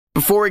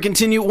Before we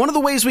continue, one of the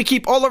ways we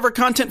keep all of our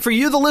content for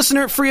you, the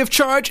listener, free of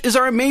charge is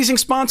our amazing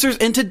sponsors,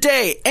 and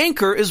today,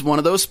 Anchor is one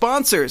of those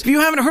sponsors. If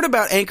you haven't heard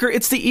about Anchor,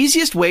 it's the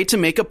easiest way to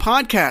make a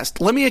podcast.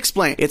 Let me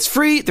explain. It's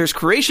free, there's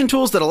creation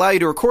tools that allow you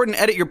to record and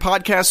edit your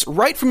podcasts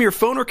right from your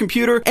phone or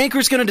computer.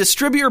 Anchor's going to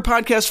distribute your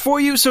podcast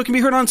for you so it can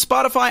be heard on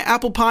Spotify,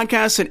 Apple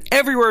Podcasts, and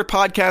everywhere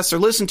podcasts are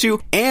listened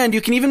to, and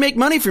you can even make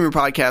money from your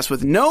podcast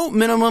with no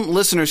minimum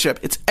listenership.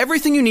 It's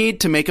everything you need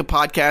to make a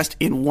podcast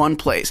in one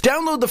place.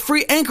 Download the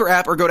free Anchor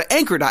app or go to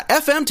anchor.fm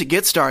to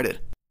get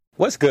started.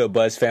 What's good,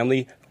 Buzz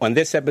family? On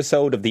this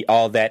episode of the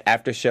All That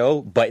After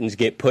Show, Buttons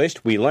Get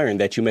Pushed, we learn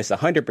that you miss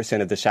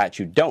 100% of the shots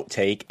you don't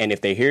take, and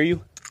if they hear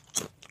you,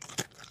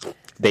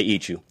 they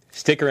eat you.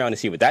 Stick around to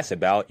see what that's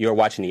about. You're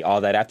watching the All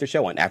That After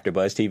Show on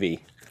AfterBuzz TV.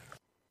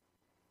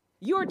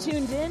 You're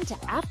tuned in to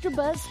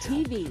AfterBuzz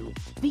TV,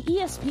 the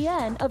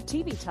ESPN of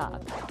TV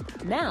talk.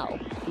 Now,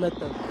 let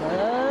the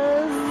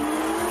buzz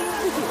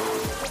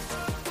begin.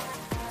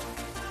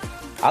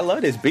 I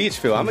love this beach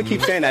feel. I'm going to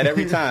keep saying that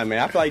every time, man.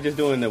 I feel like just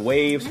doing the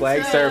waves,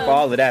 flag surf,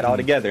 all of that all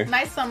together.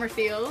 Nice summer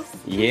feels.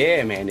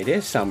 Yeah, man, it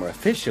is summer.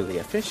 Officially.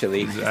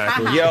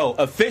 Exactly. Yo,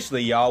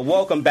 officially, y'all.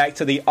 Welcome back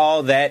to the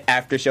All That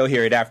After Show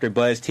here at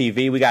AfterBuzz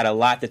TV. We got a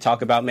lot to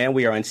talk about, man.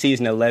 We are on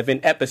Season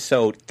 11,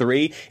 Episode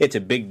 3. It's a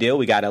big deal.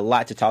 We got a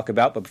lot to talk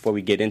about, but before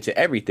we get into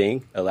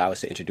everything, allow us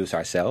to introduce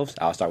ourselves.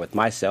 I'll start with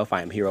myself.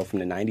 I am Hero from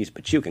the 90s,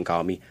 but you can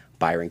call me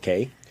Byron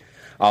K.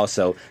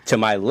 Also, to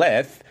my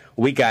left,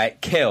 we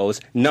got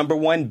Kel's number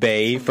one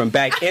bae from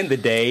back in the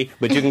day,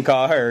 but you can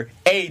call her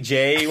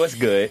AJ. What's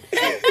good?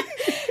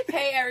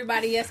 Hey,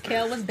 everybody. Yes,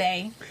 Kel was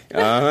bae.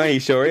 He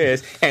sure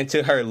is. And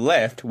to her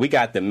left, we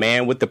got the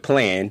man with the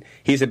plan.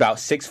 He's about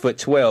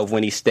 6'12"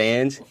 when he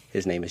stands.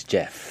 His name is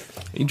Jeff.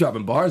 You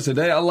dropping bars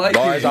today? I like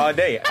bars it. all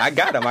day. I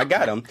got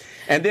him.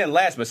 And then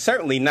last but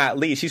certainly not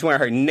least, she's wearing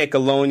her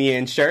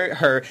Nickelodeon shirt,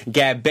 her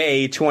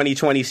Gabay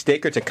 2020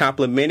 sticker to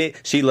compliment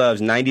it. She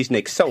loves 90s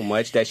Nick so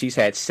much that she's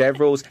had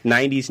several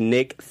 90s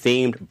Nick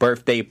themed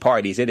birthday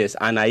parties. It is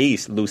Anais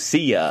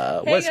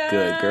Lucia. Hey What's guys.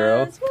 good,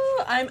 girl?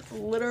 Woo, I'm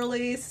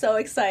literally so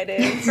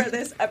excited for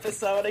this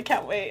episode. I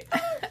can't wait.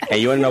 And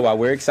you want to know why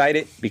we're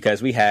excited?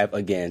 Because we have,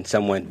 again,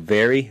 someone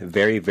very,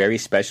 very, very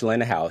special in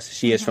the house.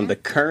 She is from the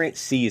current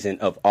season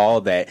of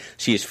All That.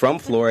 She is from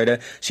Florida.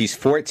 She's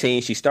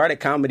 14. She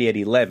started comedy at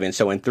 11.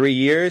 So in 3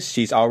 years,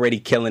 she's already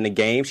killing the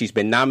game. She's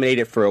been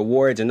nominated for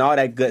awards and all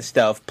that good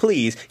stuff.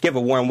 Please give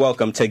a warm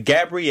welcome to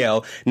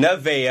Gabrielle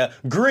Nevaeh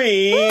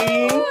Green.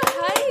 Woo!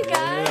 Hi, you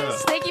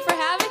guys. Thank you for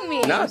having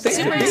me. No, thanks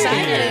Super for being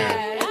excited. here.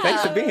 Yeah.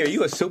 Thanks for being here.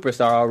 You a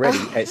superstar already.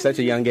 At such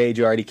a young age,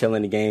 you're already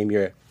killing the game.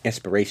 You're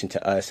inspiration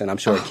to us, and I'm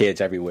sure kids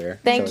everywhere.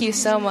 Thank you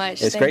so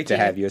much. It's great to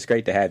have you. It's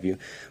great to have you.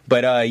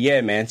 But yeah,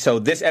 man. So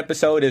this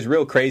episode is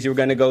real crazy. We're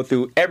going to go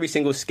through every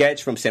single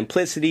sketch from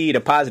Simplicity to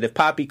Positive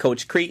Poppy,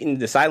 Coach Cretin,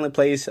 The Silent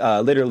Place,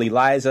 literally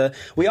Liza.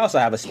 We also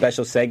have a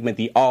special segment,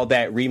 the All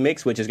That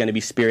Remix, which is going to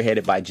be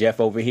spearheaded by Jeff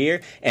over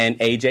here. And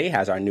AJ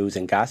has our news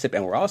and gossip.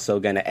 And we're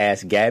also going to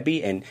ask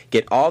Gabby and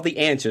get all the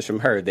answers from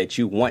her that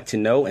you want to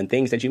know and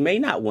things that you may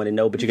not want to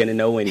know, but you're going to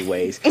know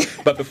anyways.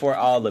 But before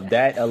all of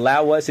that,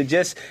 allow us to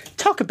just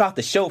talk about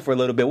the show for a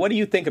little bit. What do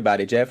you think about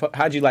it, Jeff?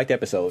 How'd you like the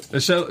episode?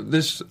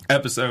 This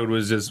episode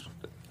was just,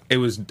 it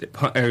was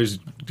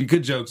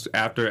good jokes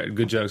after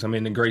good jokes. I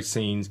mean, the great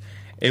scenes.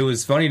 It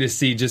was funny to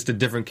see just the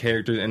different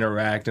characters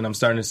interact, and I'm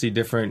starting to see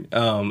different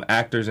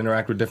actors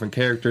interact with different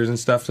characters and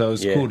stuff, so it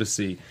was cool to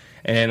see.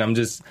 And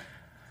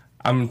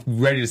I'm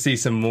ready to see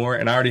some more,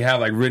 and I already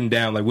have written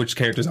down which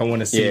characters I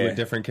want to see with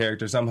different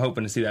characters. So I'm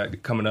hoping to see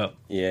that coming up.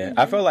 Yeah,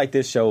 I feel like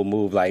this show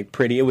moved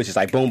pretty. It was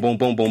just boom, boom,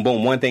 boom, boom,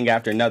 boom, one thing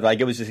after another.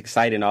 It was just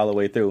exciting all the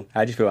way through.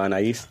 How'd you feel,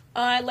 Anais?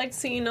 I like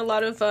seeing a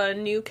lot of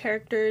new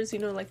characters.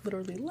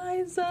 Literally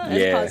Liza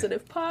and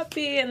Positive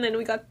Poppy, and then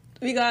we got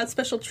a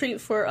special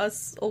treat for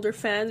us older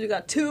fans. We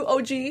got 2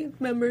 OG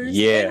members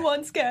in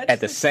one sketch at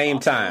the same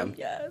time.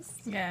 Yes.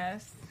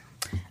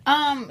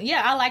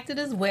 Yeah, I liked it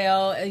as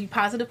well.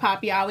 Positive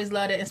Poppy, I always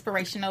love the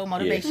inspirational,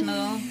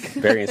 motivational.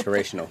 Very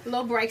inspirational.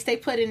 Little breaks they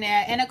put in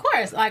there. And of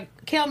course,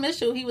 Kel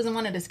Mitchell, he was in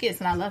one of the skits,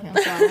 and I love him.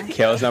 So.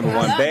 Kel's number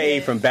one bae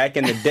from back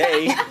in the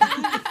day.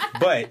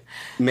 But,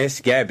 Miss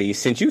Gabby,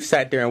 since you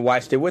sat there and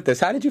watched it with us,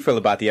 how did you feel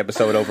about the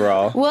episode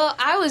overall? Well,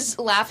 I was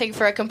laughing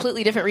for a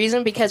completely different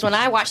reason, because when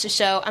I watched the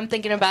show, I'm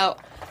thinking about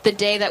the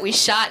day that we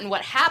shot and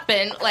what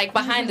happened,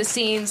 behind the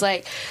scenes,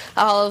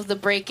 all of the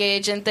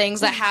breakage and things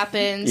that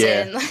happens,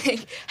 and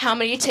how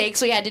many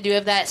takes we had to do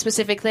of that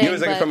specific thing. He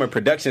was from a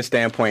production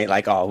standpoint,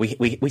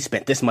 we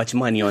spent this much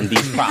money on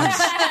these props.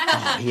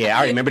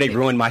 I remember they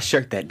ruined my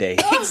shirt that day.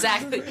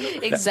 Exactly.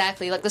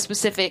 The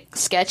specific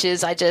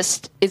sketches,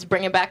 it's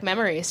bringing back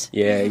memories.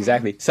 Yeah,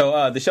 exactly.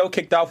 So the show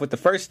kicked off with the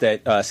first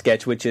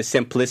sketch, which is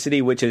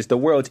Simplicity, which is the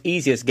world's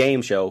easiest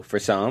game show for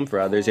some. For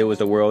others, it was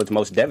the world's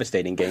most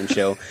devastating game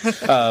show.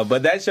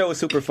 But that show was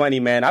super funny,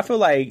 man. I feel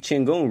like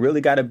Chingun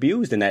really got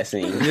abused in that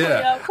scene.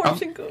 Yeah, poor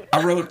Chingun.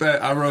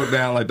 I wrote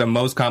down the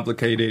most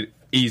complicated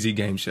easy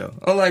game show.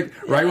 I'm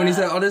right when he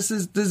said, this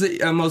is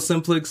a most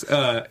simplest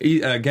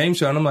game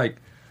show, and I'm like,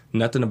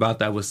 nothing about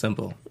that was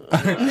simple.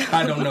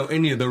 I don't know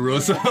any of the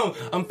rules, so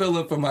I'm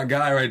feeling for my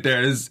guy right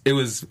there. It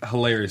was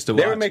hilarious to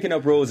watch. They were making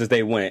up rules as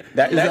they went.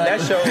 That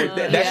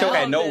show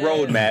had no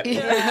roadmap.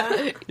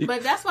 Yeah.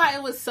 But that's why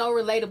it was so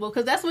relatable,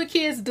 because that's what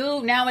kids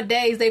do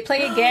nowadays. They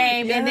play a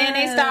game and then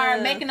they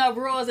start making up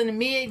rules in the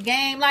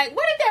mid-game. Like,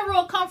 where did that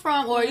rule come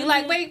from? Or you're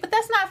like, wait, but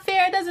that's not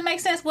fair. It doesn't make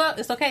sense. Well,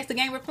 it's okay. It's the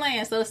game we're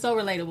playing, so it's so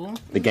relatable.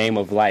 The game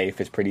of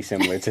life is pretty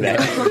similar to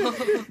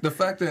that. The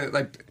fact that,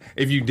 like,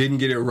 if you didn't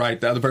get it right,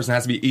 the other person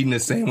has to be eating a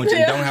sandwich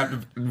and don't have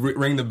to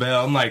ring the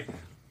bell. I'm like,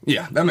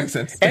 yeah, that makes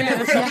sense.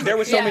 And there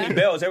was so many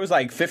bells. There was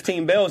like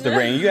 15 bells to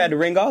ring. You had to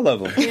ring all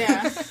of them.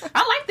 Yeah.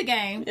 I liked the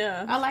game.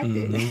 Yeah. I liked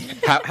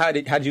it. How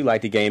did you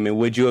like the game, and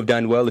would you have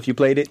done well if you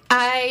played it?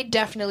 I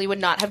definitely would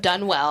not have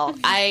done well.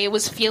 I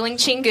was feeling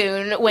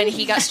Chingun when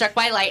he got struck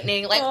by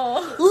lightning. Like,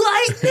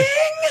 lightning!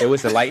 It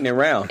was the lightning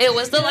round. It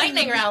was the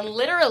lightning round,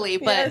 literally.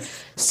 But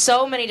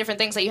so many different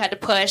things that you had to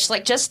push.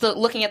 Like, just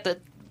looking at the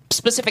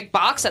specific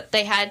box that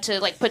they had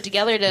to like put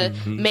together to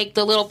make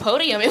the little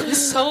podium. It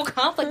was so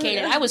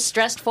complicated. I was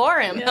stressed for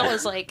him. I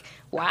was like,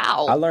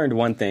 wow. I learned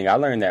one thing. I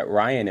learned that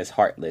Ryan is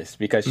heartless,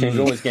 because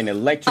Shingun was getting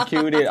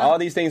electrocuted. All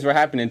these things were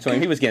happening to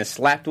him. He was getting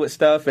slapped with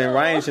stuff, and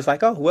Ryan's just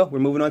like, oh, well, we're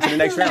moving on to the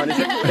next round.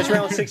 It's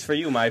round 6 for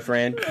you, my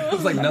friend. It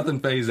was like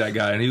nothing fazed that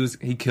guy, and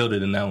he killed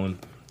it in that one.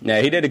 Yeah,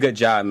 he did a good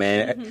job,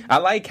 man. I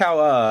like how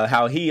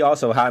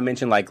I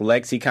mentioned, like,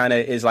 Lexi kind of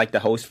is like the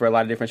host for a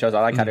lot of different shows.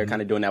 I like how they're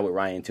kind of doing that with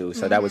Ryan too.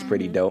 So that was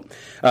pretty dope.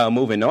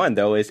 Moving on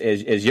though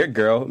is your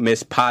girl,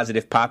 Miss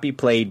Positive Poppy,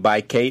 played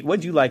by Kate.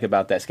 What'd you like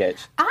about that sketch?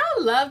 I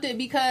loved it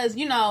because,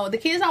 you know, the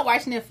kids are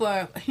watching it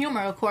for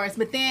humor, of course,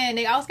 but then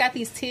they also got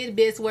these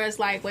tidbits where it's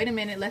like, wait a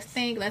minute, let's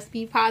think, let's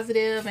be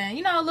positive, and,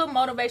 you know, little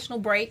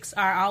motivational breaks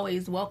are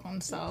always welcome.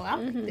 So I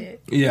liked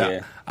it.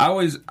 Yeah.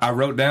 I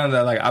wrote down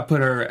that, like, I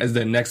put her as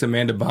the next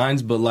Amanda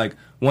Bynes, but, like,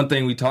 one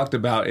thing we talked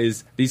about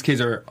is these kids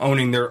are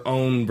owning their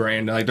own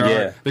brand. Like,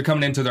 they're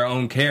coming into their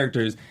own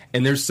characters,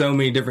 and there's so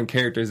many different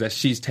characters that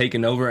she's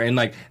taken over, and,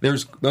 like,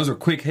 those are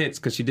quick hits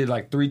because she did,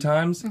 like, 3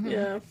 times.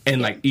 Yeah.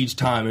 And, like, each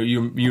time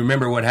you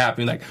remember what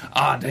happened. Like,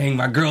 dang,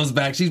 my girl's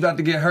back. She's about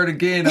to get hurt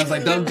again. I was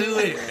like, don't do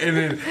it. And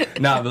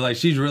then, but, like,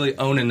 she's really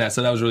owning that,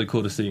 so that was really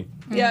cool to see.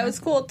 Yeah, it was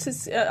cool to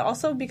see,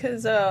 also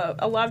because a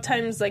lot of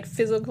times, like,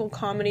 physical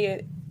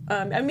comedy,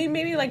 I mean,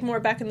 maybe, like,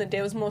 more back in the day,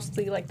 it was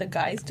mostly, like, the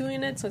guys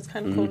doing it, so it's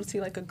kind of cool to see,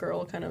 like, a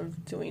girl kind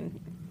of doing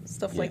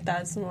stuff like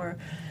that. It's more,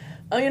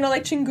 you know,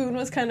 like, Chingun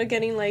was kind of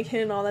getting, like,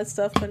 hit and all that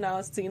stuff, but now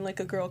it's seeing,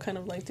 like, a girl kind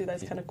of, like, do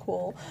that's kind of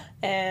cool.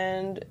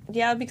 And,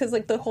 yeah, because,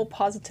 like, the whole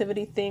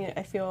positivity thing,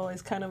 I feel,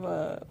 is kind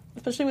of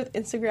especially with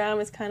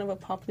Instagram, it's kind of a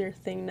popular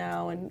thing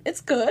now, and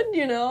it's good,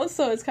 you know,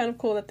 so it's kind of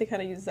cool that they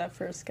kind of use that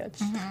for a sketch.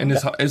 And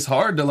it's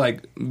hard to,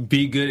 like,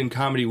 be good in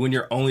comedy when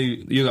you're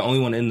the only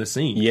one in the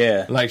scene.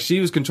 Yeah. Like, she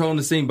was controlling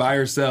the scene by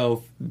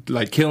herself,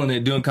 like, killing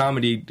it, doing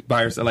comedy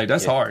by herself. Like,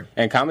 that's hard.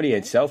 And comedy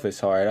itself is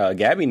hard.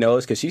 Gabby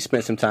knows, because she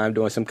spent some time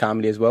doing some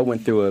comedy as well,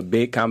 went through a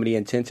big comedy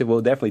intensive.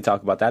 We'll definitely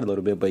talk about that a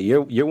little bit, but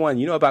you're one,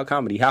 you know about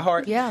comedy. How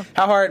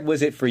hard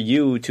was it for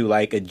you to,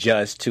 like,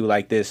 adjust to,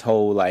 like, this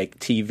whole, like,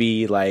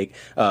 TV, like,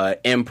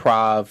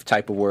 improv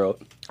type of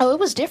world? Oh, it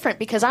was different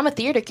because I'm a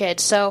theater kid,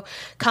 so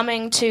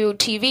coming to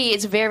TV,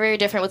 it's very, very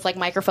different with, like,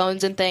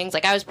 microphones and things.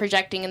 Like, I was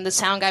projecting and the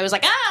sound guy was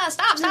like,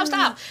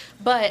 stop.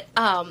 But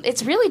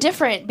it's really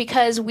different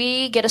because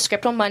we get a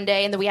script on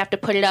Monday and then we have to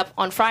put it up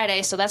on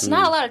Friday, so that's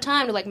not a lot of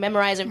time to, like,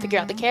 memorize and figure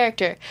out the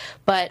character.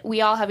 But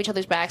we all have each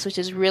other's backs, which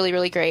is really,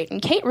 really great.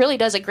 And Kate really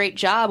does a great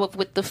job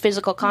with the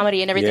physical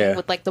comedy and everything,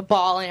 with, like, the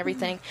ball and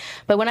everything.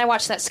 But when I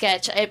watch that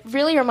sketch, it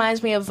really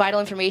reminds me of Vital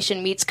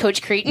Information meets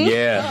Coach Cretin.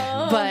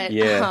 Yeah. But,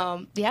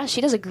 she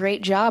does a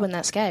great job in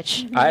that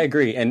sketch. I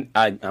agree, and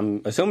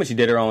I'm assuming she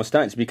did her own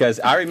stunts,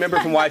 because I remember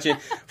from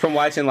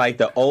watching like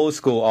the old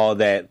school All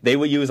That, they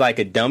would use like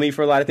a dummy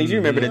for a lot of things. You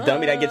remember the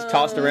dummy that gets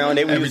tossed around?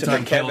 They would use it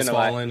for Kevin a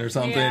lot, or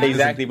something. Yeah.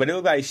 Exactly, but it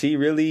looked like she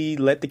really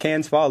let the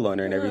cans fall on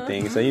her and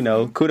everything. So, you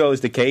know, kudos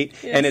to Kate.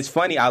 Yes. And it's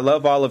funny, I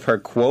love all of her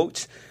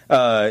quotes.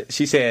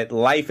 She said,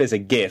 life is a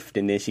gift,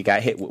 and then she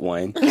got hit with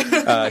one.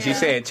 She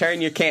said,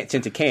 turn your can'ts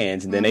into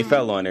cans, and then they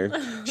fell on her.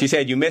 She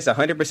said, you miss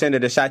 100%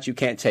 of the shots you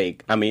can't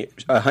take.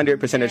 100% of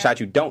the shots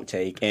you don't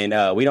take.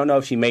 And we don't know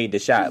if she made the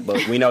shot,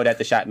 but we know that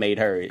the shot made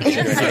her.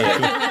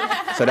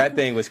 So that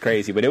thing was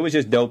crazy. But it was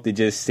just dope to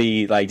just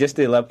see, like,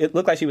 it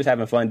looked like she was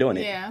having fun doing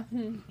it.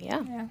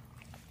 Yeah.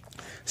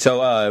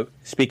 So,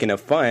 speaking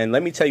of fun,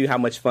 let me tell you how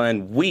much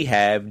fun we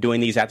have doing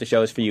these after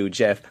shows for you,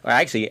 Jeff. Or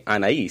actually,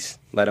 Anais.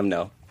 Let them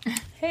know.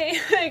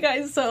 Hey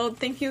guys, so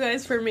thank you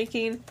guys for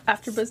making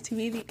AfterBuzz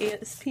TV the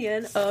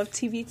ESPN of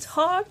TV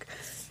talk.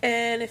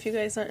 And if you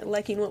guys aren't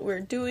liking what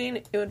we're doing,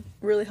 it would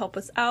really help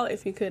us out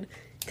if you could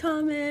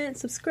comment,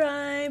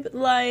 subscribe,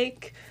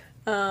 like,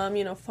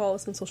 follow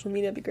us on social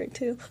media. It'd be great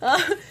too.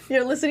 If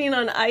you're listening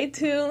on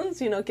iTunes,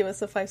 give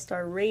us a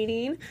 5-star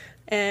rating.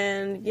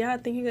 And yeah,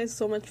 thank you guys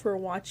so much for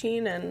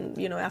watching. And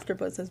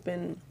AfterBuzz has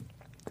been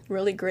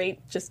really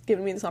great, just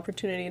giving me this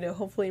opportunity to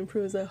hopefully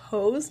improve as a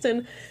host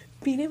and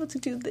being able to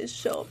do this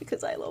show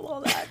because I love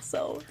all that.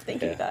 So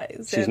thank you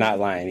guys. She's not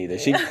lying either.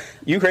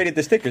 You created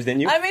the stickers,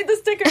 didn't you? I made the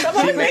stickers. I'm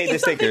always making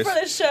something for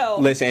this show.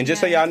 Listen, and just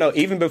so y'all know,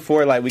 even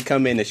before like we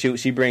come in to shoot,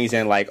 she brings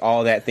in like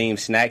all that themed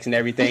snacks and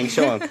everything.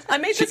 Show them. I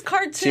made this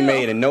card too. She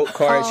made a note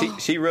card.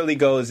 She really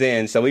goes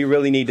in. So we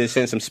really need to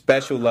send some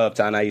special love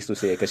to Anais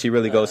Lucia because she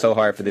really goes so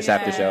hard for this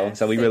after show.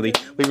 So we really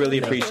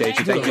appreciate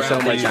you. Thank you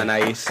so much,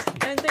 Anais.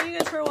 And thank you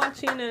guys for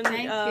watching, and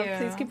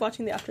please keep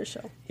watching the after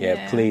show.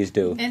 Yeah, please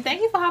do. And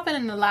thank you for hopping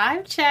in the live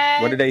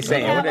chat. What are they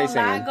saying? We have a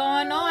lot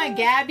going on.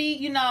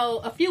 Gabby,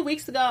 a few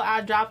weeks ago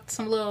I dropped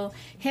some little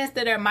hints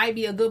that there might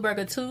be a Good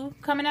Burger 2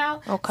 coming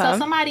out. Okay. So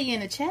somebody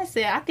in the chat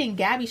said, I think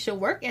Gabby should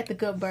work at the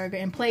Good Burger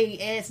and play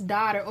Ed's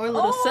daughter or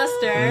little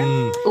sister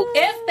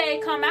if they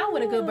come out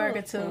with a Good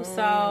Burger 2.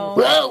 So,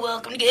 whoa,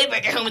 welcome to Good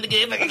Burger, home of the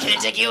Good Burger. Can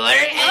I take your order?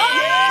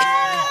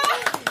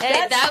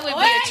 Hey, that would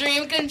be a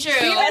dream come true.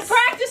 She was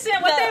practicing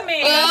what that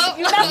means. That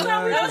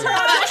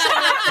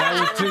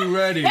was too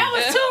ready. That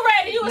was too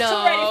ready. You was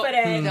too ready for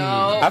that.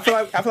 No. I feel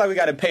like we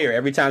got to pay her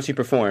every time she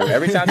performs.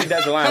 Every time she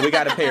does a line, we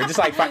got to pay her. Just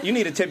like you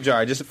need a tip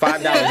jar, just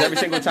 $5 every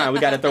single time. We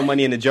got to throw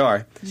money in the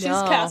jar. She's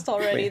cast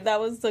already. That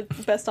was the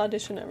best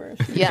audition ever.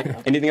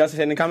 Yeah. Anything else to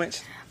say in the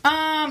comments?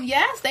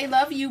 Yes, they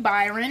love you,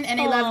 Byron, and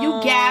they love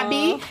you,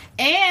 Gabby,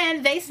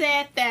 and they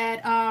said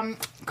that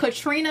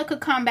Katrina could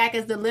come back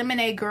as the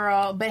Lemonade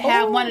Girl, but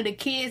have one of the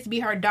kids be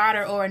her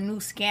daughter or a new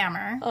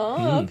scammer.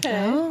 Oh,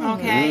 okay.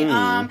 Okay.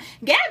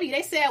 Gabby,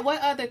 they said,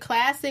 what other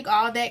classic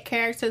All That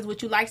characters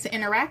would you like to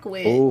interact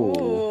with?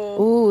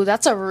 Ooh,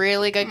 that's a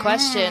really good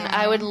question.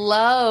 I would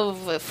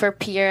love for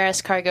Pierre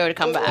Escargot to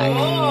come back.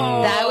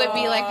 That would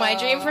be like my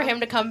dream for him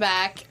to come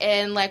back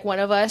and like one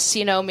of us,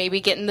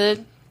 maybe get in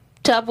the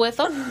tub with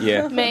him.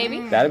 Yeah. Maybe.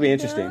 That'd be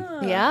interesting.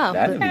 Yeah.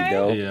 That'd be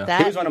dope. Yeah.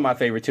 He was one of my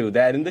favorite too.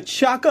 That and the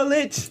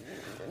chocolate.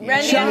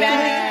 Randy and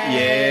Mandy.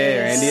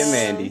 Yeah, Randy and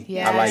Mandy.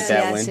 Yes, I like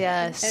that one.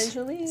 Yes.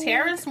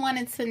 Terrence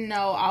wanted to know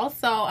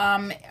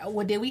also,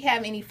 did we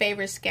have any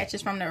favorite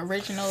sketches from the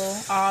original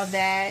All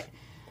That?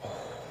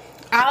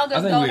 I'll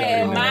just go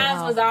ahead.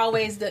 Mine was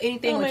always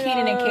anything with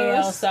Keaton and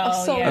Kale. So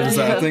yeah.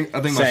 I think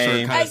my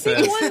shirt kind of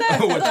says one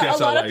that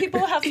a lot of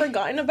people have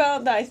forgotten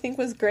about that I think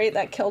was great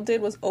that Kel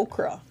did was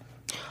Okra.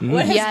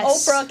 With his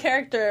Oprah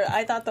character,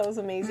 I thought that was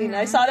amazing.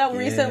 I saw that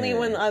recently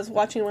when I was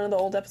watching one of the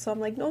old episodes. I'm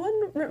like, no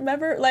one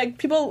remember,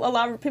 like a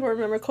lot of people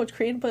remember Coach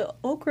Creed, but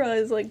Okra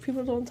is like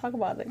people don't talk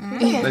about it.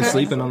 They're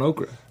sleeping on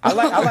Okra. I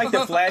like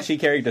the flashy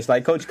characters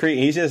like Coach Creed.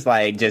 He's just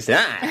like he's in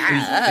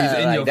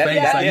your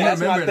face.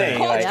 That's my thing.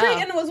 Coach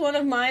Creed was one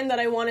of mine that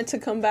I wanted to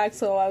come back,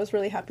 so I was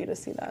really happy to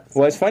see that. So.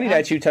 Well, it's funny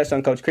that you touched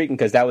on Coach Cretin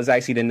because that was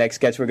actually the next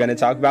sketch we're going to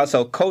talk about.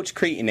 So Coach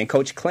Cretin and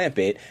Coach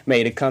Clampett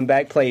made a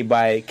comeback played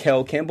by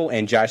Kel Kimball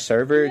and Josh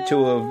Server,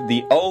 two of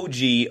the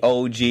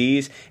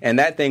OGs, and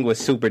that thing was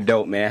super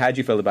dope, man. How'd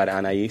you feel about it,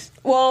 Anais?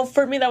 Well,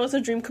 for me, that was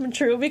a dream come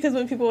true because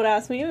when people would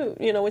ask me,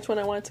 which one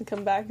I wanted to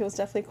come back, it was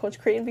definitely Coach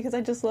Cretin because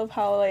I just love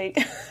how, like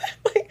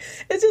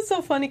it's just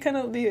so funny, kind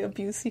of the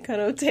abuse he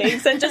kind of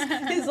takes and just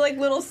his, like,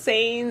 little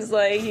sayings,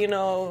 like,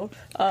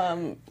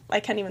 I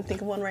can't even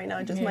think of one right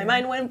now. Just my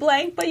mind went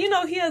blank. But, he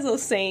has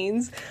those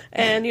sayings.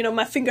 And,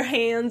 my finger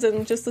hands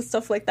and just the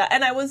stuff like that.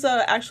 And I was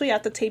actually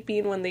at the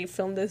taping when they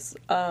filmed this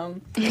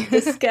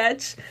this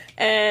sketch.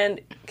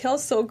 And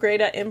Kel's so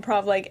great at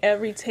improv. Like,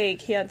 every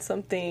take, he had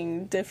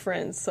something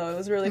different. So it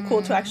was really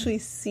cool to actually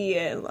see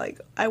it. And, like,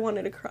 I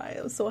wanted to cry.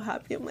 I was so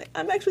happy. I'm like,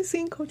 I'm actually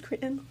seeing Coach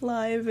Cretin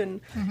live. And,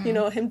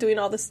 him doing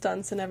all the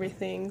stunts and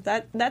everything.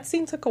 That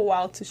scene took a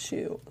while to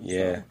shoot.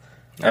 Yeah.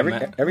 So.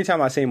 Every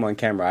time I see him on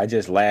camera, I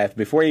just laugh.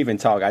 Before he even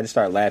talk, I just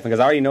start laughing because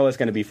I already know it's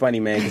going to be funny,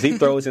 man, because he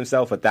throws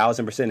himself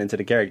 1,000% into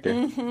the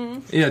character.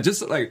 Yeah,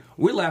 just like,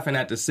 we're laughing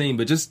at the scene,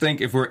 but just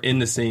think if we're in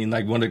the scene,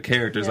 like one of the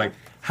characters, like,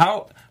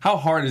 how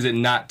hard is it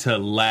not to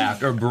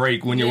laugh or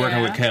break when you're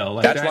working with Kel?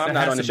 Like, That's why I'm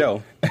not on the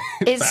show.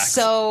 It's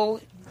so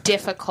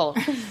difficult.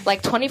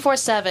 Like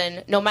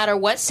 24/7, no matter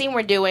what scene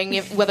we're doing,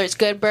 whether it's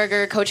Good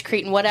Burger, Coach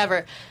Cretin,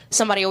 whatever,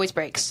 somebody always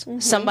breaks.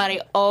 Somebody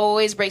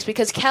always breaks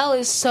because Kel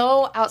is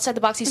so outside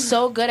the box. He's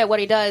so good at what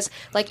he does.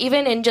 Like,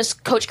 even in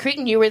just Coach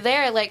Cretin, you were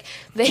there. Like,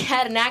 they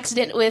had an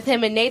accident with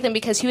him and Nathan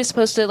because he was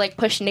supposed to, like,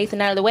 push Nathan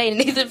out of the way, and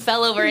Nathan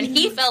fell over, and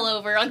he fell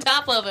over on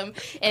top of him,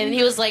 and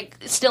he was, like,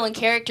 still in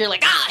character,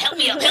 like, help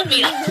me up.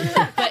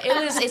 But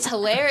it's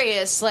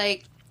hilarious.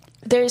 Like,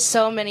 there's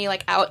so many,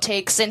 like,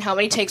 outtakes and how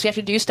many takes we have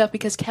to do stuff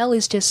because Kel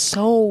is just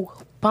so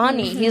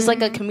funny. He's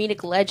like a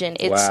comedic legend.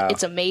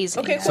 It's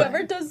amazing. Okay,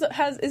 whoever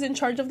is in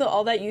charge of the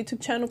All That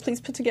YouTube channel, please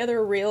put together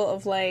a reel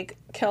of, like,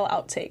 Kel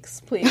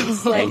outtakes,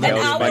 please. Like, an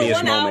hour,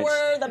 1 hour,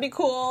 that'd be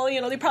cool.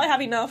 They probably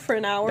have enough for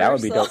an hour. That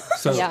would be dope.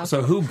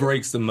 So who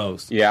breaks the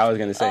most? Yeah, I was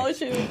going to say. Oh,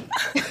 shoot.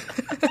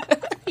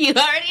 You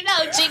already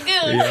know,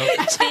 Chingoon.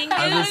 Yep. Chingoon.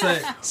 I was gonna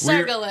say,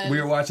 Circling. we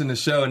were watching the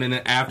show, and then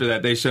after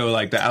that, they show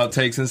like the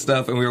outtakes and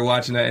stuff, and we were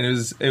watching that, and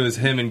it was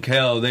him and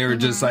Kel. They were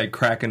just like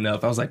cracking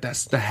up. I was like,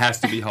 that has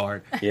to be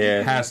hard.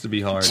 Yeah, it has to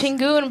be hard.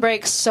 Chingoon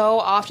breaks so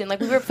often.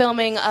 Like we were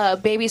filming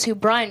Babies Who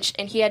Brunch,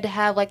 and he had to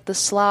have like the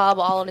slob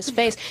all on his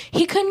face.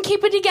 He couldn't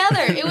keep it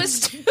together. It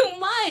was too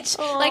much.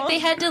 Aww. Like they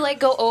had to like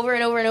go over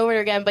and over and over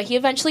again. But he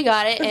eventually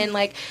got it, and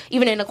like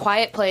even in A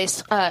Quiet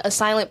Place, A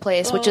Silent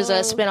Place, which is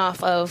a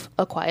spinoff of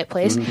A Quiet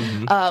Place,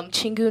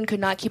 Chingoon could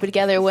not keep it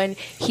together when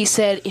he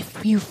said,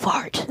 "If you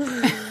fart,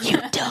 you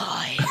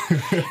die."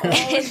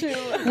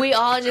 And we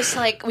all just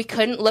like we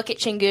couldn't look at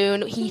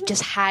Chingoon. He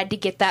just had to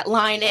get that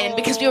line in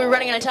because we were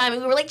running out of time,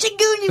 and we were like,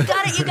 "Chingoon, you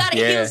got it, you got it."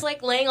 Yeah. He was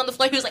like laying on the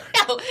floor. He was like,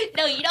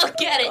 "No, you don't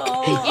get it.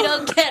 You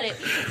don't get it."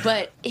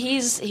 But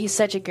he's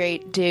such a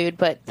great dude.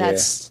 But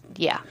that's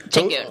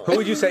Chingoon. Who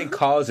would you say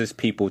causes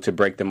people to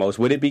break the most?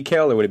 Would it be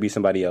Kel or would it be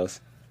somebody else?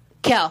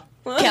 Kel,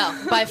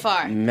 by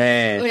far.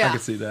 Man, Yeah. I can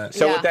see that.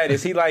 So Yeah. with that,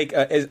 is he like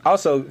is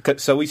also?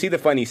 So we see the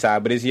funny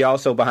side, but is he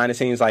also behind the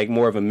scenes like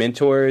more of a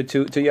mentor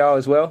to y'all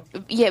as well?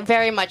 Yeah,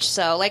 very much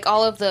so. Like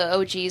all of the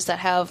OGs that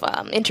have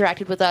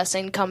interacted with us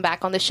and come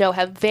back on the show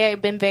have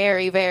been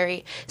very,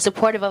 very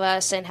supportive of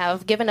us and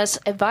have given us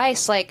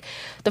advice. Like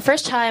the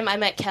first time I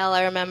met Kel,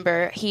 I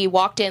remember he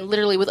walked in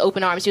literally with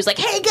open arms. He was like,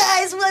 "Hey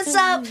guys, what's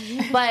up?"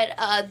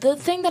 But the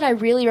thing that I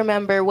really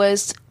remember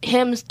was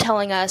him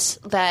telling us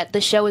that the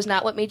show is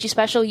not what made you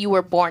special. You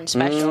were born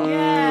special.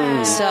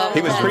 So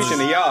He was preaching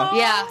to y'all.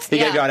 Yeah, He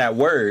gave y'all that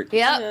word.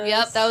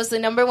 Yep. That was the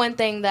number one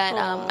thing that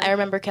I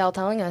remember Kel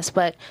telling us.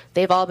 But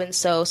they've all been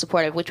so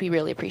supportive, which we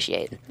really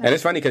appreciate. And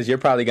it's funny because you're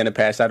probably going to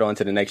pass that on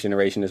to the next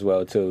generation as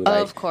well too.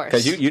 Like, Of course.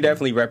 because you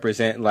definitely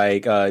represent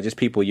like just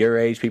people your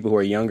age, people who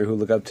are younger who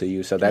look up to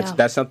you. So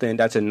that's something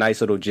that's a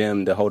nice little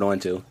gem to hold on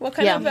to. What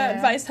kind of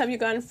advice have you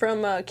gotten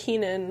from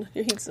Keenan?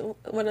 He's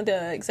one of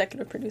the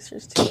executive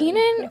producers too.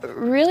 Keenan,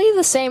 really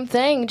the same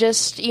thing.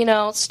 Just,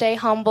 stay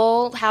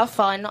humble, have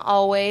fun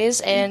always,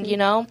 and,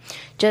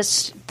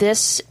 just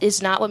this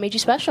is not what made you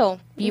special.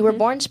 You were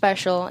born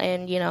special,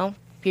 and,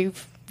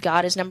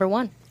 God is number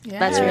one.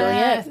 That's really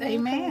it.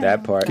 Amen.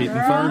 That part. Keep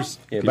them first.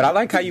 Yeah, but I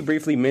like how you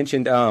briefly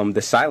mentioned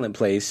the Silent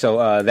Place.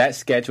 So that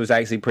sketch was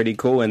actually pretty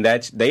cool, and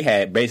they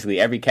had basically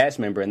every cast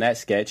member in that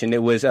sketch, and it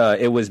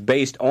was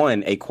based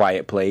on A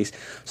Quiet Place.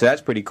 So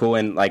that's pretty cool.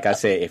 And like I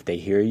said, if they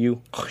hear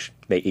you,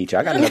 they eat you.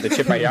 I got another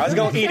chip right here. I was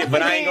gonna eat it,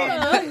 but I ain't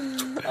gonna.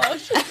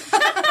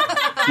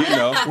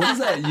 What is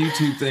that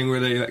YouTube thing where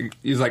they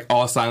use like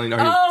all silent?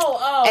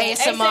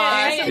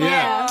 ASMR.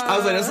 Yeah, I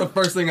was like, that's the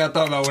first thing I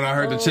thought about when I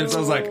heard the chips. I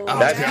was like, oh,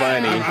 That's God.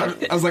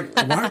 funny. I was like,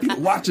 why are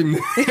people watching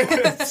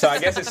this? So I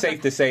guess it's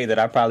safe to say that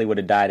I probably would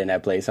have died in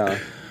that place, huh?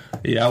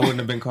 Yeah, I wouldn't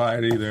have been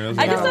quiet either. I was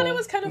I like, just thought it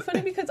was kind of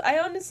funny because I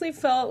honestly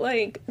felt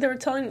like they were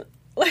telling,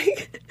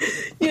 like,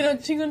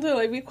 Chingoon to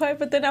like be quiet,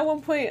 but then at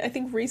one point I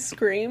think Reese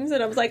screams,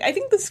 and I was like, I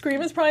think the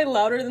scream is probably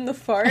louder than the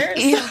fart.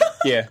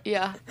 Yeah.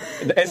 Yeah.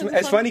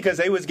 It's funny because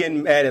they was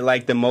getting mad at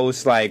like the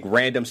most like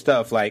random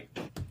stuff, like,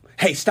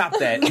 "Hey, stop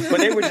that!" But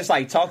they were just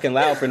like talking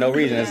loud for no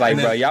reason. It's like,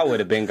 bro, y'all would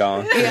have been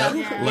gone.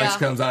 Lex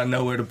comes out of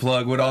nowhere to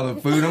plug with all the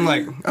food. I'm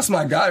like, that's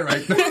my guy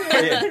right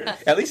there. Yeah.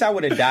 At least I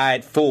would have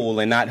died full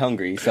and not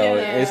hungry. So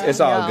it's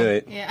all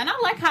good. Yeah, and I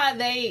like how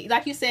they,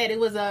 like you said, it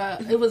was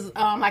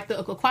like the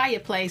A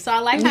Quiet Place. So I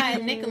like how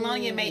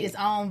Nickelodeon made its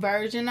own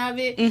version of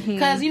it.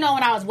 Because when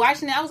I was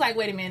watching it, I was like,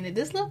 wait a minute,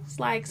 this looks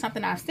like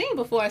something I've seen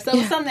before. So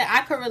it's something that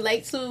I could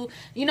relate to.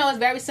 It's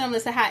very similar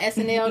to how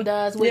SNL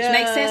does, which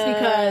makes sense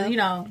because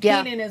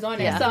Keenan is on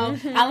it. Yeah.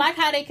 So I like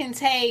how they can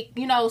take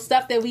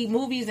stuff that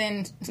movies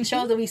and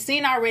shows that we've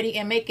seen already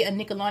and make it a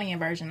Nickelodeon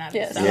version of it.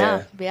 Yes.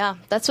 So. Yeah.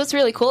 That's what's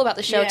really cool about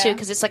the show too,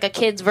 because it's like a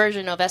kid's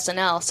version of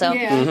SNL. So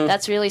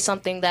that's really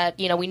something that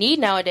we need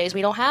nowadays.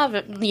 We don't have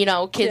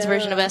kids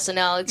version of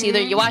SNL. It's either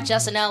you watch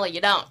SNL or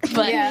you don't.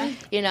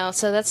 But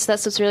so that's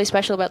what's really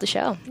special about the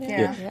show.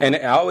 Yeah. And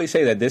I always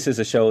say that this is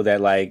a show that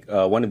like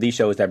one of these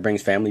shows that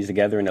brings families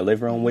together in the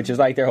living room, which is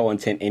like their whole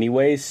intent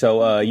anyway.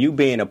 So you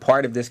being a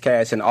part of this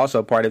cast and also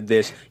a part of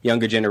this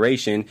younger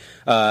generation,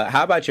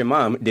 how about your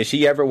mom? Did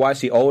she ever watch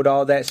the old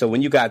All That? So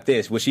when you got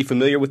this, was she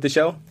familiar with the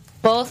show?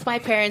 Both my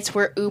parents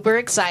were uber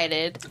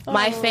excited.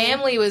 My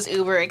family was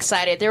uber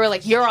excited. They were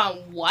like, "You're on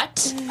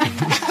what?" I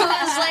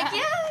was like,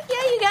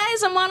 yeah, you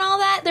guys, I'm on All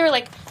That. They were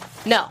like,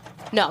 no,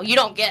 you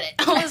don't get it.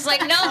 I was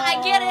like, no,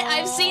 I get it.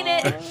 I've seen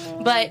it.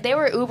 But they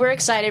were uber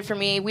excited for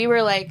me. We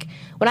were like,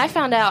 when I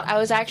found out, I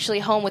was actually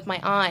home with my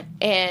aunt,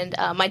 and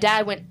my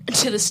dad went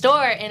to the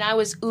store, and I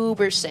was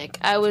uber sick.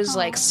 I was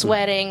like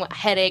sweating,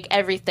 headache,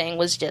 everything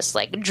was just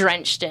like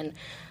drenched in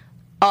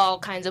all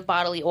kinds of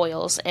bodily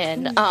oils.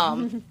 And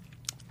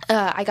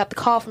I got the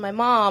call from my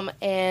mom,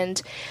 and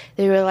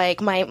they were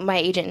like, my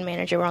agent and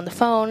manager were on the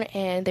phone,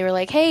 and they were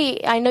like,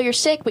 "Hey, I know you're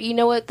sick, but you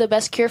know what the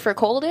best cure for a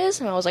cold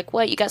is?" And I was like,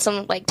 "What? You got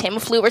some like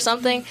Tamiflu or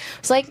something?"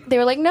 It's like they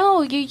were like,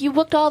 "No, you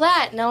booked all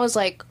that," and I was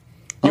like,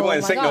 You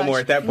wasn't sick no more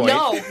at that point.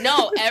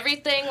 No,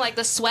 everything, like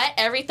the sweat,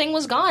 everything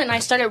was gone, and I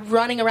started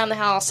running around the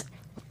house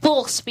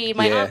full speed.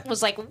 My aunt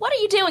was like, "What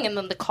are you doing?" And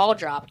then the call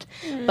dropped.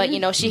 But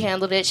she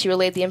handled it. She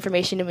relayed the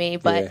information to me.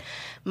 But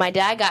my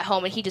dad got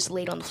home and he just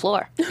laid on the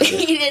floor.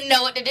 He didn't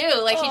know what to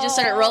do. Like he just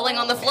started rolling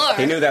on the floor.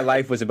 He knew that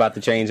life was about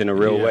to change in a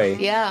real way.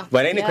 Yeah.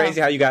 But ain't it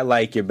crazy how you got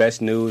like your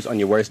best news on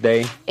your worst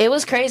day? It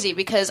was crazy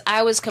because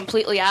I was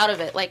completely out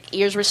of it. Like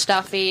ears were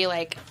stuffy.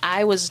 Like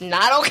I was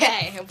not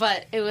okay.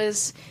 But it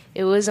was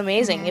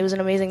amazing. Mm-hmm. It was an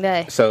amazing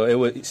day.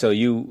 So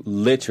you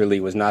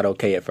literally was not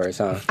okay at first,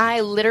 huh?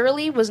 I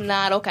literally was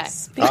not okay.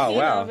 Speaking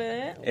wow. of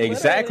it,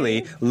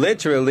 exactly.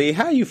 Literally.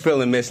 How you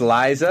feeling, Miss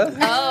Liza?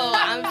 Oh,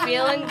 I'm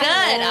feeling good.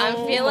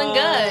 I'm feeling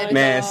good.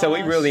 Man, so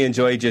we really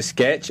enjoyed your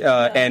sketch.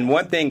 And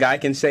one thing I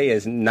can say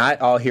is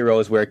not all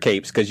heroes wear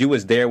capes because you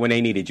was there when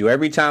they needed you.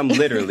 Every time,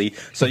 literally.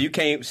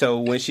 So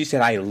when she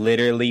said, I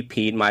literally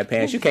peed my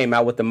pants, you came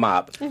out with the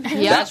mop. Yep.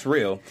 That's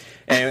real.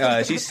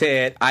 And she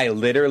said, I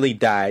literally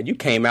died. You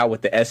came out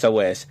with the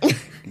SOS.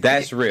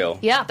 That's real.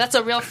 Yeah, that's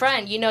a real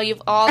friend.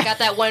 You've all got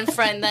that one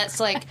friend that's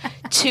like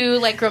too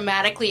like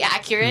grammatically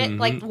accurate,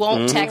 like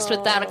won't text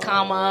without a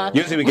comma.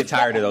 Usually we get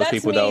tired of those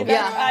people, though.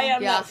 I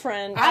am that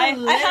friend. I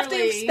have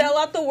to spell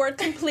out the word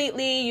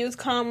completely, use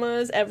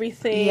commas,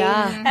 everything.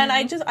 Yeah. And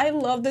I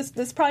love this.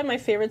 This is probably my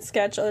favorite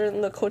sketch other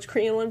than the Coach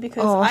Crean one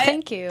because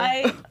thank you.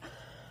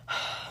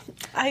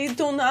 I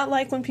do not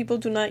like when people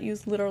do not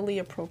use literally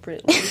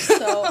appropriately.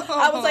 So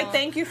I was like,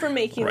 thank you for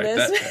making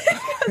this.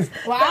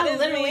 I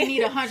literally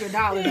need $100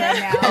 right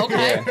now.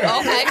 Okay.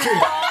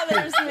 It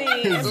bothers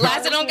me.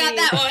 Liza don't got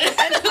that one.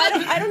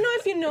 I don't know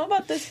if you know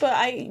about this, but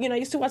I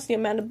used to watch the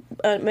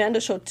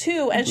Amanda show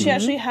too, and she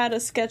actually had a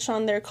sketch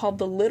on there called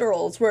The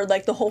Literals, where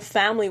like the whole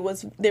family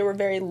they were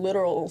very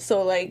literal.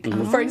 So like,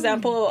 for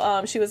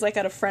example, she was like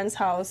at a friend's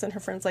house, and her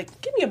friend's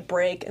like, give me a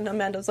break, and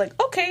Amanda was like,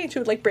 okay, and she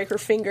would like break her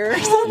finger or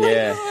something.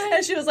 Yeah.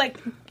 And she was like,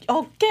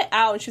 oh, get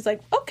out. And she's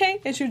like, okay.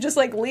 And she would just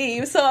like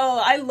leave. So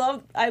I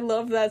love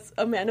that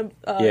Amanda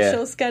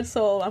show sketch.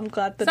 So I'm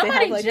glad that somebody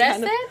they have like just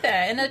kind of said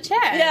that in the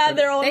chat. Yeah,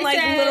 their own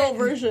like little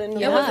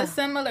version. It was a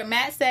similar.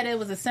 Matt said it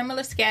was a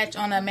similar sketch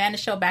on the Amanda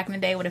show back in the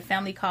day with a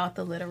family called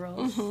The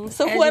Literals. Mm-hmm.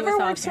 So whoever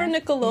works for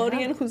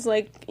Nickelodeon who's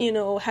like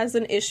has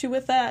an issue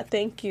with that,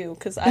 thank you,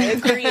 because I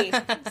agree.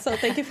 So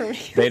thank you for me.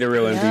 They the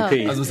real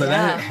MVP. I was gonna say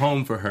that hit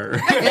home for her.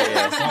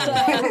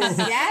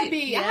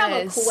 Gabby, I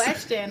have a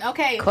question.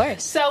 Okay, of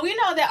course. So we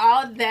know that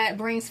all that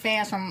brings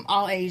fans from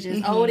all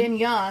ages, old and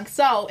young.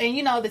 So,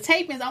 and the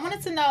tapings, I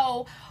wanted to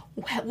know,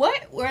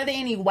 what were there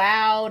any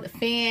wild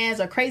fans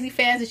or crazy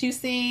fans that you've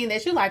seen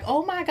that you're like,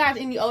 oh my gosh,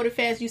 any older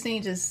fans you've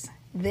seen just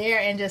there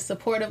and just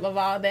supportive of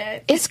all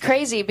that? It's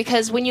crazy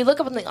because when you look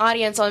up in the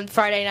audience on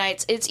Friday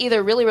nights, it's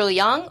either really, really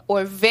young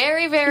or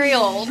very, very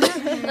old.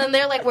 And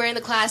they're like wearing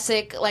the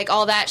classic, like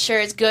all that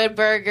shirts, Good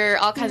Burger,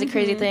 all kinds of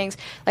crazy things.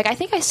 Like I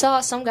think I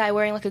saw some guy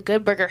wearing like a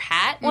Good Burger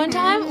hat one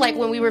time. Like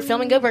when we were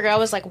filming Good Burger, I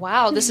was like,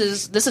 wow, this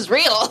is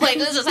real. Like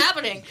this is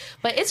happening.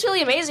 But it's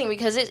really amazing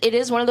because it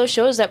is one of those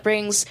shows that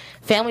brings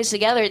families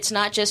together. It's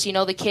not just,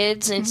 the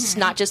kids, and it's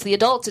not just the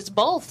adults, it's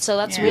both. So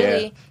that's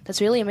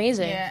really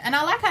amazing. Yeah, and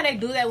I like how they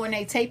do that when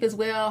they tape as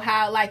well.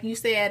 How, like you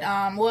said,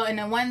 in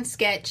the one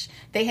sketch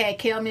they had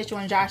Kel Mitchell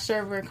and Josh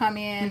Server come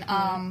in,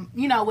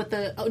 with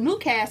the new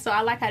cast. So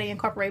I like how they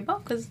incorporate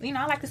both because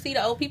I like to see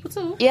the old people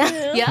too. Yeah.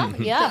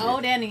 The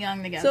old and the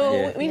young together.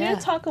 So we need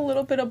to talk a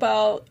little bit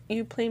about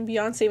you playing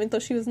Beyonce, even though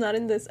she was not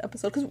in this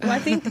episode, because I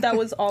think that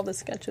was all the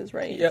sketches,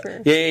 right?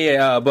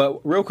 Yeah. But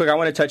real quick, I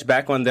want to touch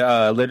back on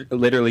the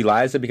literally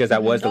Liza because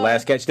that was the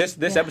last sketch.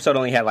 This episode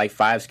only had like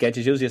 5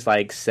 sketches. It was just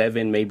like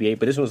 7, maybe 8,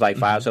 but this one was like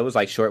 5, so it was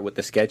like short with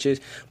the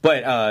sketches.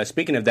 But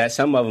speaking of that,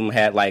 some of them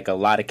had like a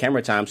lot of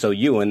camera time. So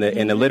you in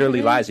the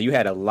literally Liza, you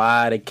had a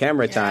lot of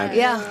camera time.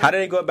 Yeah. How do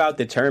they go about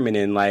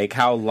determining like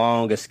how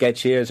long a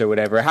sketch is or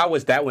whatever? How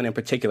was that one in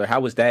particular? How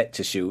was that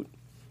to shoot?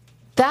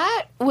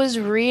 That was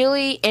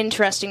really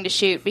interesting to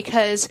shoot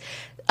because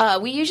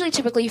we usually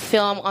typically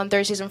film on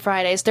Thursdays and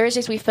Fridays.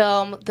 Thursdays we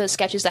film the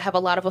sketches that have a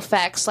lot of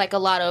effects, like a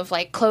lot of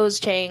like clothes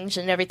change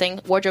and everything,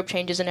 wardrobe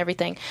changes and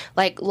everything.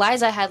 Like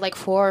Liza had like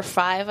 4 or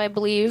 5, I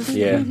believe.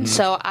 Yeah.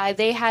 So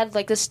they had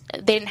like this.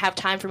 They didn't have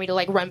time for me to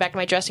like run back to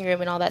my dressing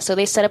room and all that. So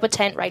they set up a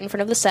tent right in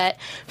front of the set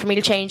for me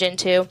to change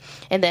into,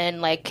 and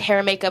then like hair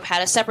and makeup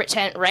had a separate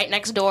tent right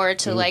next door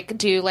to like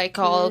do like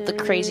all the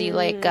crazy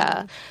like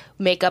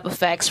makeup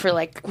effects for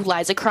like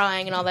Liza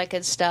crying and all that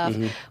good stuff.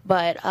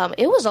 But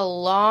it was a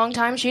long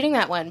time shooting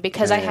that one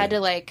because I had to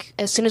like,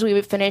 as soon as we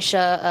would finish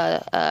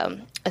a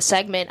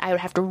segment, I would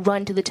have to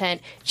run to the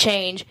tent,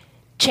 change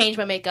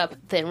my makeup,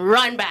 then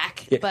run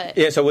back.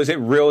 So was it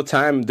real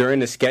time during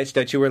the sketch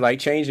that you were like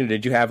changing? Or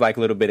did you have like a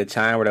little bit of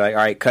time where they're like,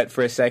 all right, cut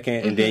for a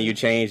second, and then you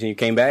changed and you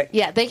came back?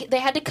 Yeah, they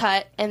had to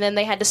cut, and then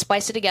they had to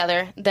splice it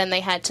together. Then they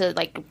had to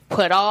like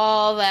put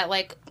all that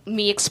like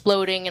me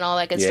exploding and all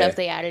that good stuff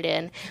they added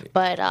in.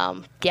 But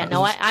I'm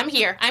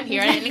here. I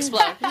didn't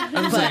explode.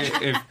 I'm saying,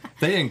 if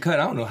they didn't cut,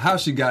 I don't know how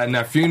she got in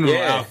that funeral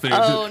outfit.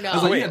 Oh, no. I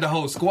was like, you had the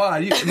whole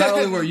squad. Not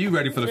only were you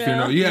ready for the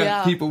funeral, you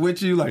had people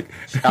with you. Like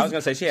I was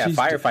gonna say she had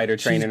firefighter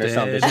training or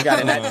something. She got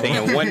in that thing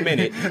in 1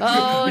 minute.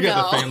 Oh, you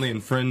got the family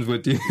and friends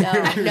with you. No.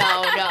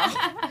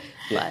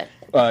 But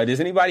Does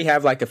anybody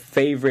have like a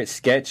favorite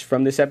sketch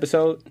from this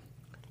episode?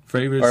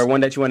 Favorites? Or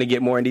one that you want to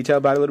get more in detail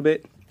about a little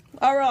bit?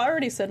 I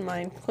already said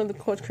mine. The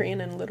Coach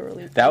Creighton and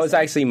literally. That was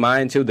actually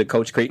mine too, the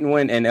Coach Creighton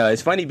one. And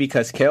it's funny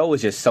because Kel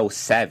was just so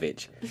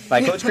savage.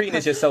 Like Coach Creighton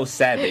is just so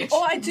savage.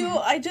 Oh,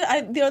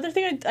 the other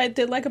thing I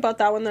did like about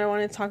that one that I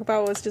wanted to talk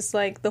about was just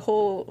like the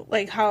whole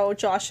like how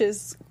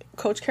Josh's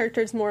coach character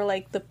is more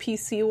like the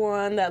PC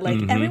one that like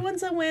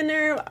everyone's a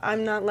winner.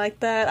 I'm not like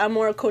that. I'm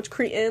more a Coach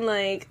Creighton.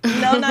 Like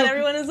no, not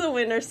everyone is a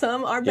winner.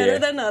 Some are better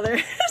than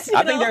others.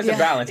 I think there's a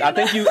balance. I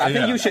think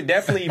you should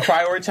definitely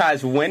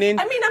prioritize winning,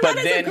 but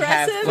then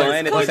have fun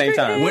at the same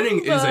time.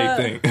 Winning is a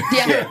thing.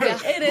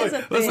 It is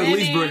a thing. Let's at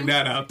least bring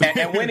that out there.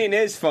 And winning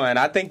is fun.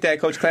 I think that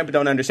Coach Clamper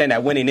don't understand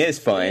that winning is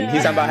fun. Yeah.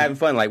 He's talking about having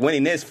fun. Like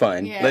winning is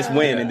fun. Yeah. Let's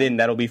win, and then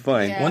that'll be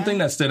fun. Yeah. One thing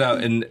that stood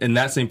out in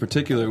that scene in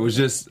particular was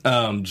just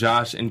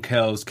Josh and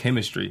Kel's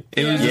chemistry.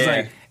 It was just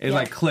like it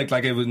like clicked.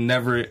 Like it was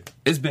never.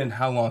 It's been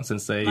how long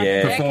since they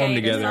performed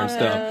together and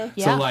stuff.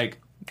 So like.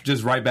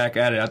 Just right back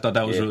at it. I thought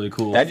that was really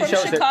cool. That just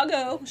shows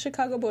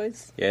Chicago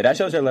boys. Yeah, that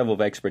shows their level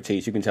of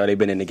expertise. You can tell they've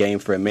been in the game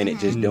for a minute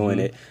just doing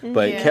it.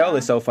 But Kel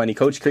is so funny.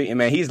 Coach Creighton,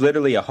 man, he's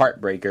literally a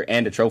heartbreaker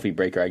and a trophy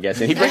breaker, I guess.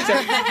 And he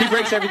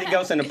breaks everything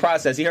else in the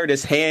process. He hurt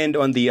his hand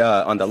on the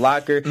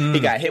locker. He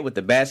got hit with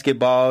the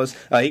basketballs.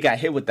 He got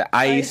hit with the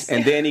ice,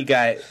 and then he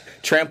got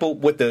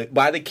trampled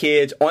by the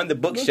kids on the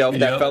bookshelf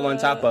that fell on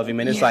top of him.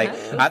 And it's like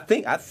I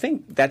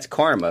think that's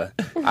karma.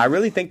 I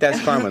really think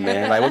that's karma,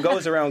 man. Like what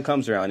goes around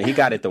comes around, and he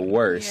got it the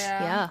worst.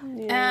 Yeah.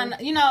 And,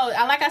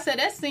 like I said,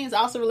 that scene's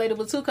also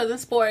relatable, too, because in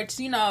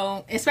sports,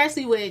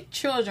 especially with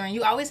children,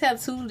 you always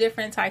have two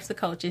different types of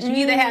coaches. You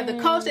either have the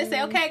coach that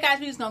say, okay, guys,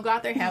 we're just going to go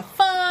out there and have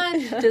fun,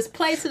 just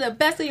play to the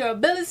best of your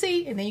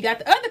ability, and then you got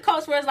the other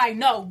coach where it's like,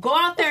 no, go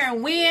out there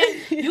and win.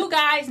 You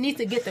guys need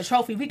to get the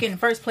trophy. We get in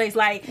first place.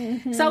 Like,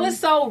 so it's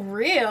so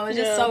real. It's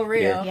just so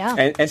real. Yeah.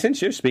 And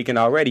since you're speaking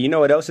already, you know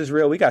what else is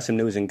real? We got some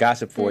news and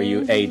gossip for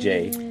you.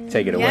 AJ,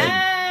 take it away.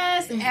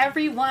 Yes,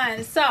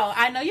 everyone. So,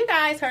 I know you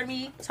guys heard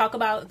me talk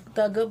about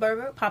the Good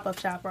Burger pop-up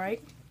shop,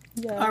 right?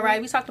 Yeah. All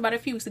right, we talked about it a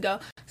few weeks ago.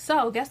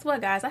 So, guess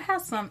what, guys? I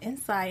have some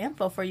inside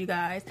info for you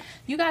guys.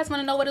 You guys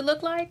want to know what it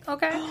looked like?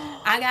 Okay.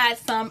 I got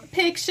some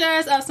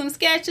pictures of some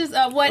sketches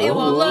of what it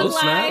will look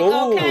like.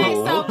 Okay,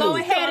 so go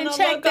ahead and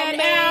check that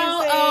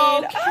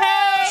out.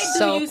 Okay.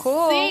 So do you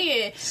cool. see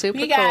it? Super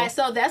you guys,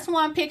 cool. So that's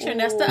one picture, and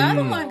that's the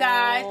other one,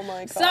 guys. Oh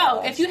my gosh.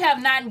 So, if you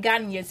have not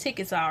gotten your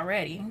tickets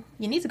already,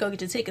 you need to go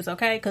get your tickets,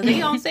 okay? Because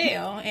they're on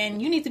sale,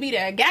 and you need to be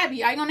there.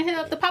 Gabby, are you going to hit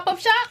up the pop-up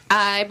shop?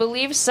 I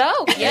believe so.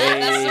 Yeah,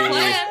 that's the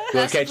plan.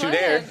 We'll catch you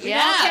there.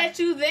 Yeah. We'll catch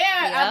you there.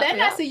 I bet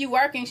not see you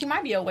working. She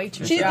might be a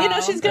waitress. She's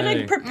going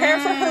to prepare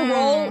for her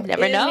role.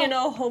 Never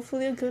know.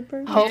 Hopefully a Good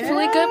Burger.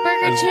 Hopefully Good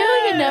Burger, too.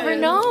 You never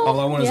know. All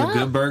I want is a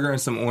Good Burger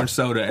and some orange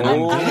soda, and I'm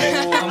good.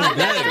 I'm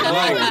good.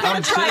 Like,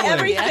 I'm try chilling.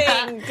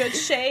 everything. Good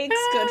shakes,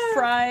 good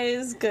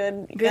fries,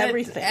 good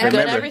everything.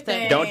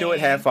 Remember, don't do it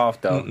half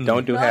off, though.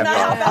 Don't do half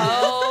off.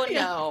 Oh,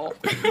 no.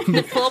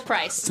 The full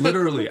price.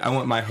 Literally, I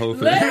want my whole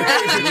food.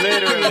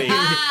 Literally.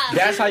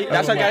 That's how you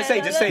gotta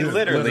say. Just say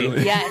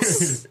literally.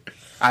 Yes.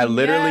 I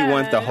literally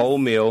want the whole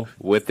meal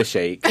with the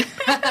shake.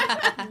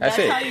 That's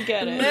it. How you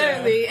get it.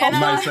 Literally. They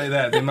might say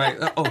that. They might,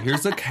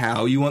 here's a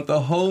cow. You want the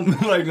whole meal?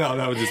 Like, no,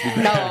 that would just be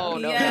bad.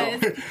 No.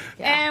 Yeah.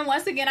 And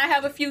once again, I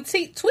have a few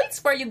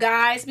tweets for you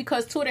guys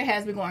because Twitter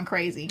has been going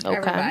crazy. Okay.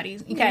 Everybody.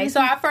 Okay,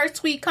 so our first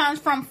tweet comes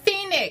from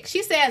Phoenix.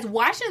 She says,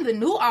 watching the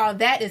new All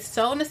That is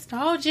so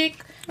nostalgic.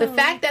 The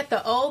fact that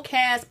the old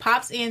cast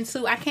pops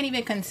into, I can't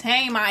even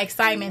contain my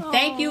excitement.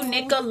 Thank you,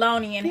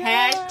 Nickelodeon.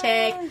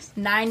 Hashtag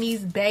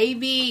 90s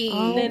baby.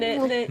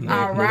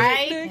 All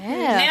right.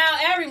 Yeah. Now,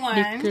 everyone,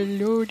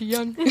 Nickelodeon.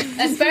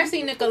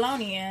 especially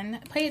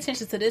Nickelodeon, pay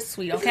attention to this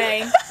tweet,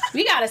 okay?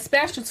 We got a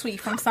special tweet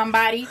from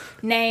somebody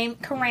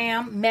named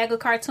Karam Mega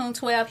Cartoon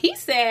 12. He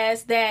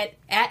says that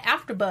at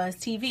AfterBuzz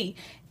TV,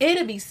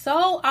 it'd be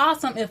so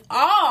awesome if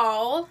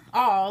all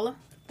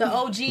the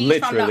OGs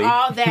from the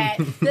All That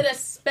did a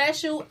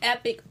special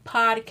epic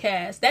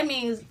podcast. That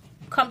means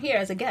come here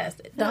as a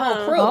guest. The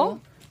whole crew.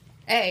 Oh.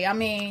 Hey, I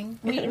mean,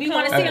 we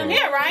want to see them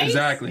here, right?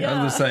 Exactly. Yeah.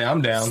 I was going to say,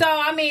 I'm down. So,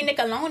 I mean,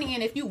 Nickelodeon,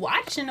 if you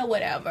watching or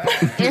whatever,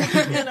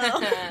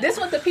 this is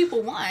what the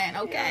people want,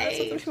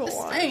 okay? Yeah, that's what the people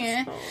want.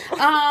 Saying.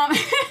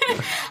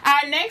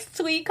 Our next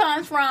tweet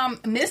comes from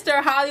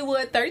Mr.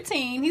 Hollywood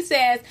 13. He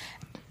says,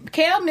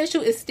 Kel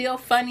Mitchell is still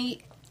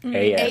funny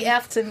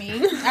AF to me.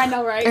 I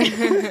know, right?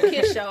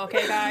 Kiss show,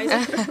 okay,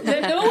 guys? The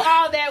new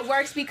All That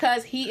works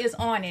because he is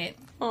on it.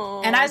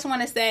 Aww. And I just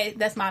want to say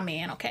that's my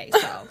man, okay?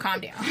 So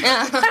calm down.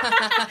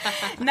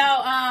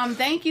 No,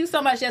 thank you so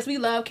much. Yes, we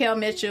love Kel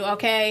Mitchell,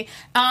 okay?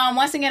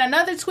 Once again,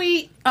 another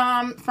tweet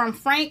from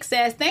Frank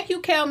says, thank you,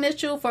 Kel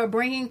Mitchell, for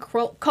bringing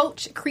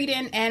Coach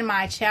Creighton and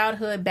my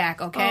childhood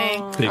back, okay?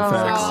 Big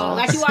facts. So,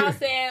 like you all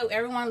said,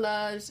 everyone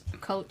loves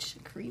Coach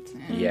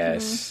Creighton.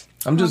 Yes.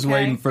 I'm just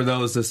waiting for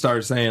those to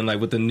start saying, like,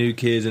 with the new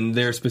kids and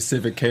their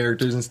specific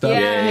characters and stuff.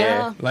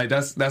 Yeah. Like,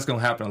 that's going to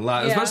happen a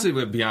lot, especially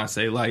with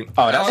Beyonce. Like,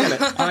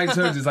 that's I like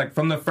her crazy. It's like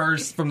from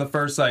the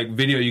first like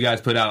video you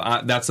guys put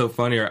out, That's So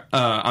Funny or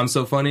I'm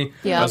So Funny.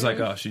 Yeah. I was like,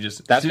 oh,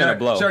 that's gonna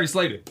blow. She already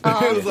slayed it.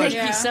 Oh, thank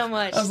you so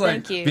much. I was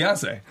like, thank you.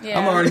 Beyonce,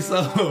 I'm already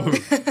sold.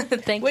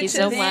 Thank you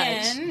so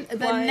much.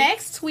 The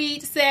next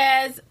tweet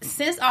says,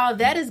 since all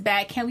that is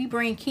back, can we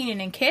bring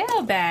Kenan and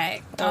Kel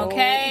back?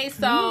 Okay,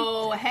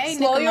 so hey,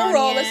 slow your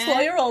roll. Nickelodeon. Slow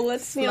your roll.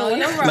 Let's Slow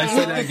your roll. Let's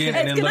say that again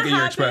and then look at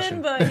your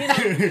expression. But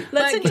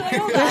let's enjoy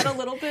that a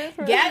little bit.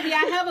 Gabby,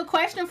 I have a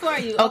question for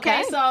you.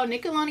 Okay, so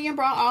Nickelodeon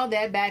brought all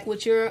that back,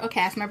 which you're a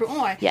cast member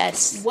on.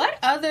 Yes. What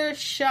other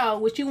show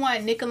would you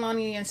want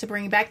Nickelodeon to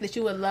bring back that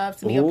you would love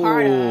to be a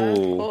part of?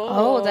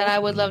 Oh, that I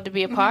would love to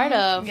be a part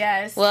of.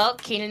 Yes. Well,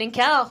 Kenan and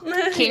Kel.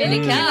 Kenan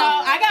and Kel.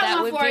 I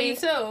got one for you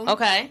too.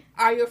 Okay.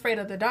 Are You Afraid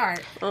of the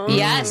Dark?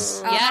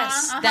 Yes.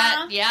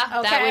 That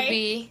would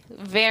be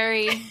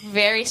very,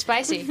 very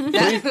spicy.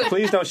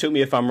 Please don't shoot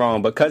me if I'm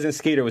wrong, but Cousin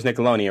Skeeter was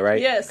Nickelodeon,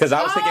 right? Yes. Because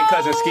I was thinking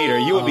Cousin Skeeter.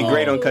 You would be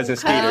great on Cousin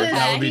Skeeter.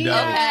 That would be dope.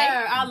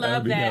 I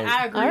love that.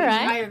 I agree. All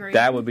right. I agree.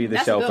 That would be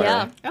the show for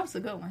her. That was a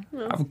good one.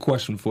 I have a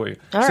question for you.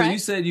 All so right. you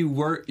said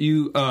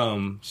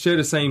you share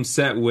the same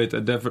set with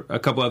a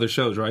couple other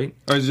shows, right?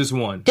 Or is it just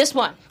one? Just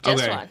one.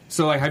 Just okay. one.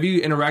 So like, have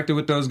you interacted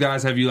with those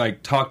guys? Have you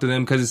like talked to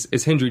them? Because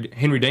it's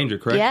Henry Danger,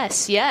 correct? Yes.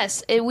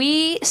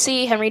 We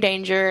see Henry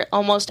Danger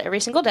almost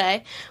every single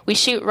day. We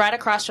shoot right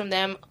across from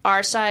them.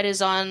 Our side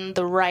is on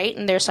the right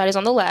and their side is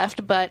on the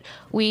left, but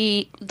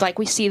we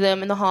see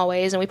them in the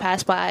hallways and we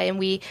pass by and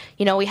we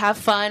have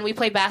fun. We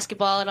play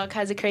basketball and all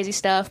kinds of crazy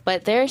stuff,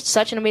 but they're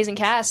such an amazing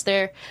cast.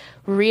 They're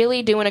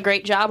really doing a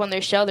great job on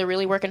their show. They're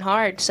really working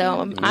hard,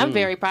 so I'm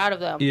very proud of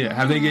them. Yeah,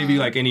 have they gave you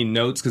like any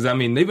notes? Because I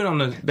mean,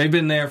 they've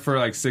been there for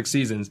like 6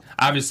 seasons.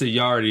 Obviously,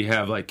 y'all already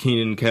have like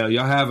Kenan and Kel.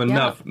 Y'all have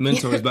enough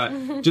mentors,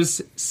 but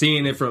just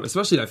seeing it from,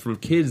 especially like from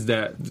kids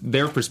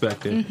their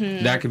perspective,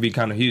 that could be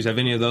kind of huge. Have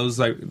any of those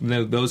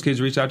those kids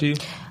reached out to you?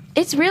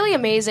 It's really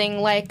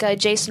amazing. Like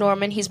Jason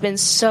Norman, he's been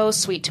so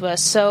sweet to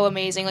us, so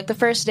amazing. Like the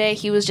first day,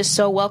 he was just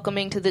so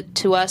welcoming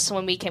to us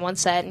when we came on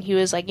set, and he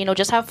was like,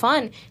 just have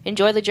fun,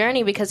 enjoy the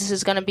journey because this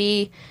is gonna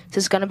be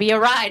a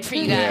ride for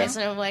you guys.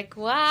 And I'm like,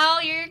 wow,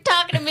 you're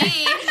talking to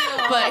me,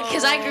 but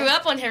because I grew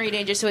up on Henry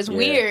Danger, so it's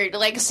weird,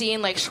 like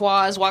seeing like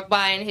Schwaz walk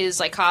by in his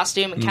like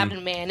costume and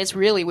Captain Man. It's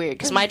really weird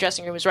because my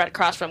dressing room is right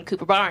across from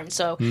Cooper Barnes,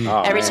 so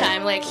every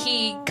time like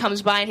he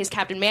comes by in his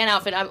Captain Man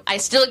outfit, I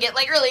still get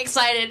like really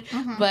excited.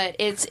 But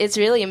it's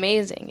really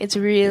amazing. It's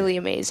really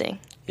amazing.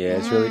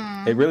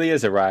 Yeah, it really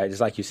is a ride, just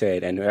like you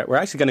said. And we're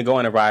actually going to go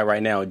on a ride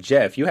right now.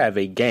 Jeff, you have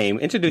a game.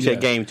 Introduce your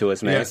game to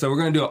us, man. Yeah, so we're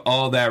going to do an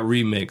All That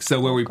remix.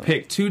 So where we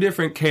pick 2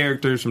 different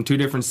characters from 2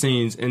 different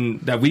scenes and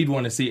that we'd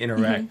want to see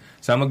interact.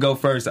 So I'm going to go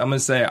first. I'm going to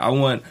say I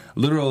want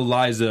literal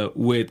Liza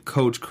with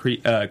Coach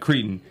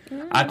Cretin.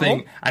 I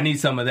think I need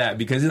some of that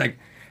because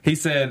he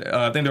said,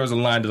 I think there was a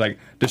line to like,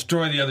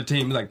 destroy the other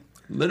team. Like,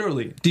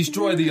 literally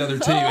destroy the other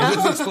team and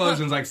just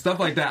explosions, like stuff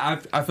like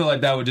that. I feel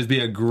like that would just be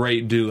a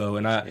great duo,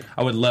 and I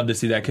would love to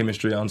see that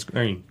chemistry on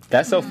screen.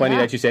 That's so funny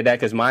that you said that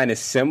because mine is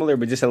similar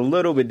but just a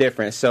little bit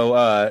different.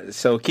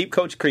 So keep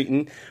Coach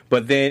Cretin,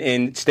 but then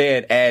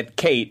instead add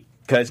Kate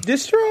because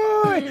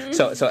destroy.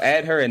 So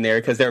add her in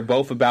there because they're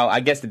both about, I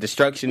guess, the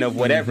destruction of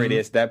whatever it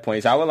is at that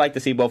point. So I would like to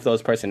see both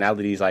those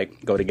personalities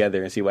like go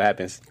together and see what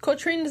happens.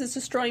 Coach Cretin is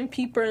destroying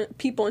people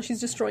and she's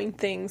destroying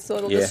things, so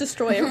it'll just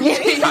destroy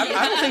everything.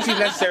 I don't think she's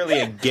necessarily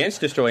against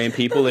destroying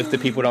people if the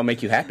people don't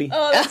make you happy.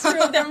 Oh, that's true.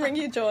 That bring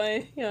you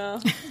joy. Yeah.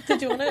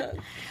 Did you want to?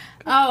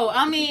 Oh,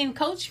 I mean,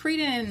 Coach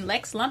Cretin and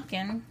Lex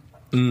Lumpkin.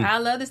 I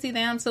love to see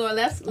them. So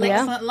Lex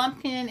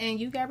Lumpkin and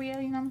you, Gabrielle,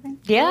 you know what I'm saying?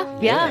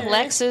 Yeah.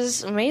 Lex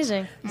is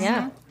amazing.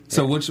 Yeah.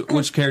 So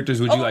which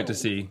characters would you like to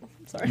see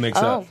mix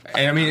up?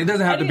 And I mean, it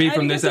doesn't have to be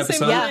from this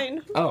episode. Go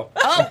ahead.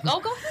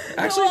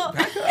 Actually, no,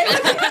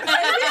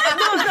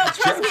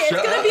 trust me,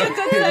 it's gonna be a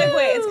good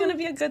segue. It's gonna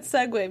be a good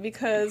segue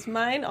because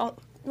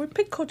we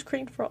picked Coach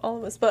Cretin for all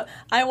of us, but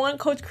I want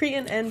Coach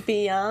Cretin and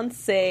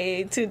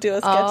Beyonce to do a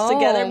sketch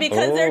together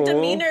because their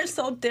demeanor is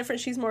so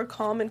different. She's more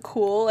calm and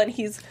cool, and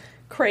he's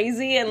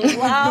crazy and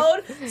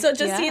loud. So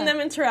just seeing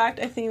them interact,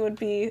 I think would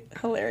be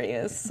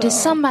hilarious. So. Did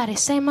somebody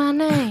say my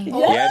name?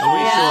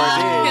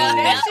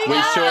 Yes,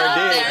 we sure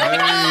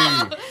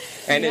did.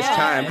 And it's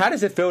time. How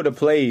does it feel to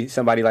play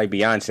somebody like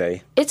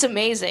Beyonce? It's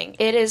amazing.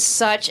 It is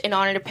such an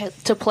honor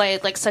to play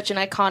like such an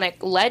iconic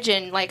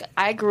legend. Like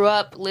I grew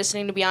up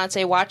listening to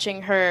Beyonce,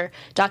 watching her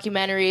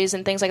documentaries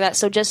and things like that.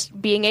 So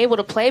just being able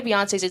to play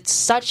Beyonce's, it's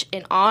such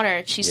an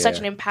honor. She's such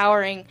an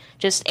empowering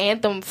just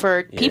anthem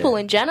for people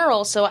in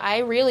general. So I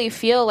really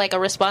feel like a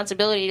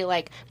responsibility to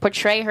like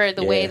portray her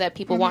the way that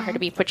people want her to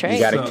be portrayed.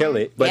 You got to kill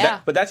it.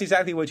 But that's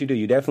exactly what you do.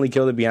 You definitely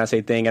kill the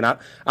Beyonce thing. And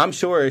I'm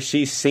sure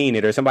she's seen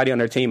it or somebody on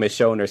her team has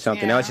shown her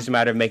something. Now it's just a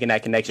matter of making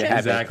that connection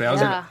happen. Exactly.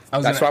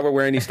 That's why we're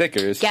wearing these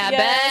stickers.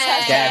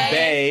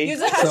 Gabay. Use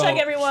the hashtag,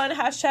 everyone.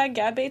 Hashtag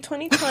Gabay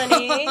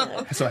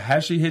 2020. So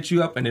has she hit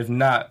you up? And if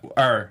not,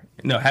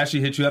 has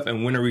she hit you up?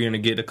 And when are we going to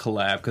get a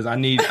collab? Because I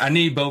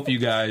need both you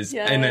guys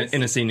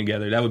in a scene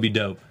together. That would be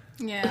dope.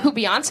 Yeah. Who,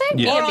 Beyonce?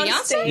 Yeah. Me Or and on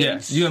Beyonce? stage.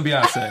 Yes, you and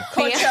Beyonce.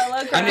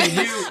 Coachella. I mean,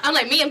 you. I'm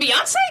like, me and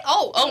Beyonce?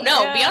 Oh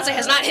no, Yeah. Beyonce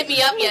has not hit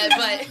me up yet,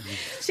 but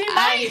She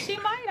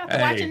might after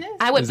Hey. watching this.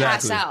 I would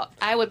Exactly. pass out.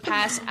 I would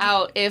pass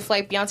out if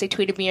like Beyonce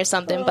tweeted me or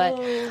something, but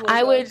Oh,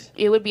 my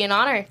it would be an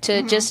honor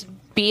to just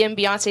be in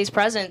Beyonce's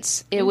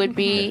presence. It would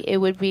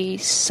be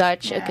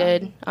such a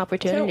good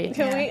opportunity.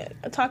 Can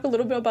we talk a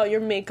little bit about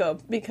your makeup?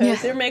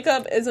 Because your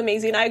makeup is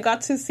amazing. I got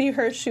to see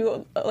her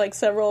shoot like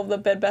several of the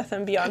Bed Bath &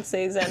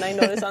 Beyonce's, and I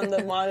noticed on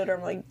the monitor,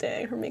 I'm like,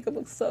 dang, her makeup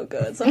looks so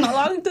good. So how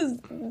long does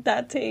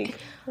that take?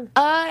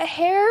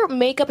 Hair,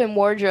 makeup, and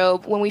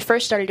wardrobe, when we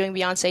first started doing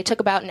Beyonce, took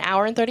about an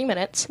hour and 30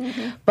 minutes.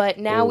 But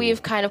now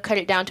we've kind of cut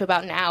it down to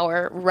about an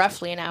hour,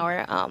 roughly an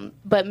hour.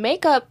 But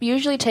makeup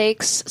usually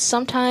takes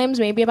sometimes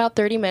maybe about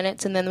 30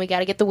 minutes, and then we got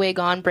to get the wig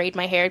on, braid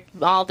my hair,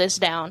 all this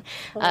down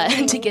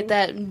to get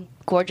that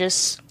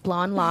gorgeous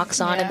blonde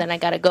locks on, and then I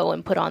got to go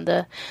and put on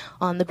the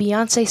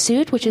Beyonce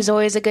suit, which is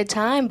always a good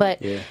time.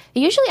 But it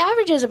usually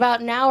averages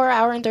about an hour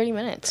and 30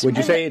 minutes. Would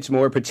you say it's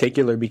more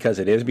particular because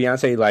it is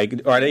Beyonce?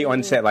 Like, are they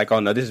on set like, oh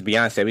no, this is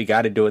Beyonce, we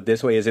got to do it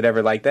this way? Is it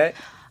ever like that?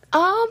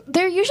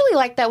 They're usually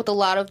like that with a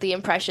lot of the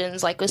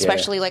impressions, like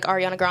especially like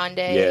Ariana Grande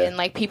and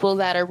like people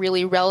that are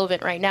really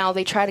relevant right now.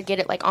 They try to get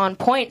it like on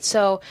point,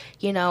 so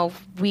you know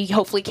we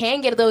hopefully can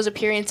get those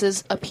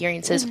appearances.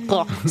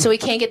 So we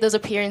can get those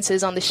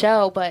appearances on the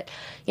show, but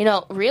you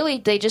know, really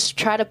they just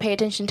try to pay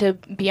attention to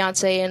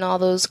Beyonce and all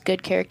those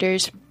good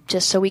characters,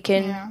 just so we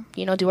can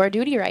you know do our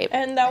duty right.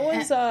 And that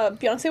was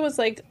Beyonce was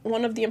like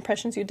one of the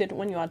impressions you did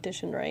when you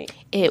auditioned, right?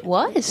 It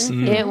was.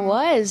 It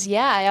was.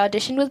 Yeah, I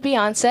auditioned with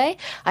Beyonce.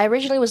 I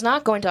originally was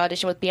not going to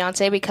audition with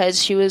Beyonce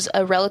because she was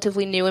a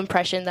relatively new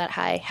impression that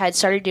I had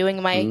started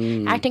doing.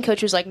 My acting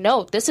coach was like,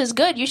 "No, this is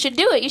good. You should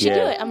do it. You should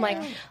do it." I'm like,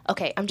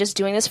 "Okay, I'm just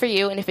doing this for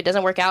you, and if it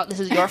doesn't work out, this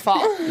is your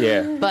fault."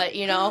 But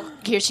you know,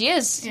 here she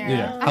is.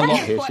 Here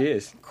she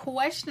is.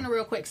 Question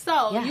real quick.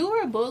 So you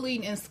were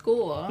bullied in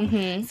school.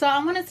 So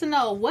I wanted to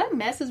know, what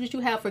message would you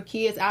have for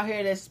kids out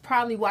here that's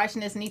probably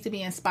watching this and need to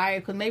be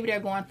inspired because maybe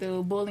they're going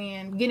through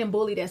bullying, getting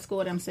bullied at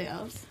school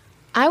themselves?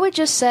 I would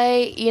just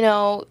say, you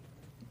know,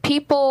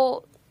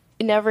 people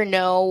never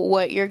know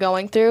what you're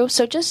going through,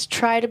 so just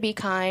try to be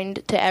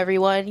kind to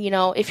everyone. You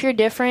know, if you're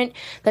different,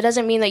 that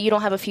doesn't mean that you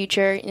don't have a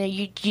future. You know,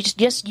 you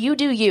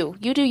do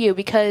you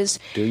because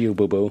do you,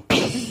 boo boo?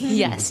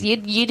 Yes, you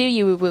do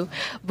you, boo boo.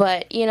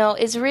 But you know,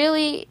 it's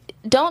really,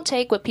 don't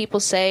take what people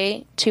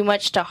say too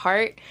much to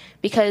heart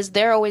because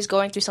they're always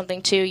going through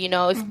something too. You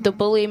know, if the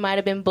bully might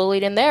have been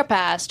bullied in their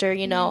past, or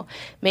you know,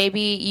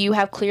 maybe you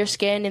have clear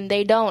skin and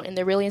they don't, and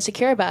they're really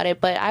insecure about it.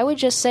 But I would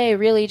just say,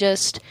 really,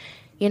 just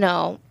you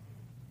know.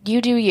 You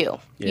do you.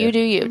 You do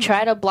you.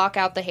 Try to block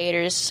out the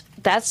haters.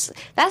 That's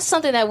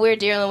something that we're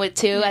dealing with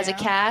too as a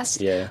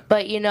cast.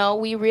 But you know,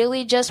 we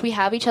really just we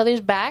have each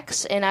other's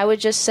backs, and I would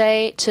just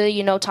say to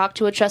you know talk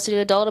to a trusted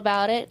adult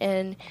about it,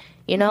 and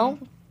you know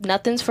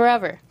nothing's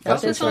forever.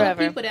 Nothing's Focus forever. on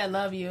the people that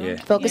love you.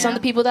 Focus on the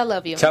people that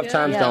love you. Tough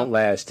times don't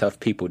last. Tough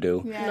people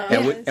do.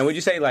 And would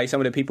you say like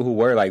some of the people who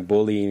were like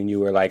bullying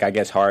you or like I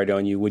guess hard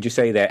on you? Would you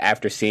say that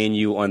after seeing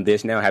you on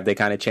this now, have they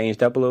kind of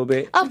changed up a little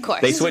bit? Of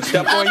course, they switched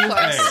up on you.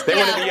 They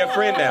want to be your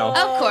friend now.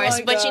 Of course,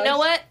 but you know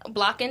what?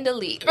 Block and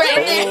delete right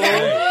there.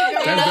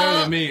 That's better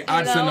than me.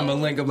 I'd send them a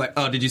link of like,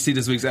 oh, did you see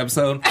this week's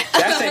episode?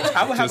 That's it.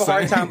 I would have a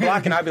hard time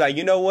blocking. I'd be like,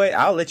 you know what?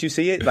 I'll let you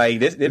see it. Like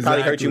this, it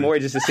probably hurt you more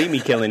just to see me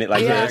killing it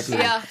like this.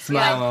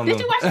 Smile on them. Did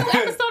you watch the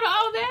episode of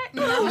all that?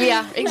 No.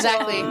 Yeah,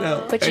 exactly.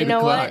 But you know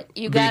 8 o'clock. what?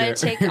 You gotta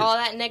take all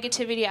that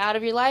negativity out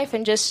of your life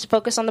and just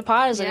focus on the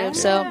positive.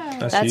 So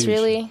that's huge.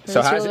 really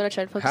So what I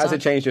try to focus on. how's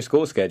it changed your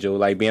school schedule?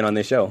 Like being on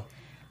this show?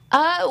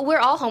 We're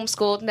all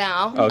homeschooled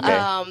now.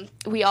 Okay.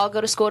 We all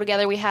go to school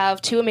together. We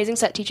have 2 amazing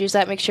set teachers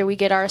that make sure we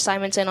get our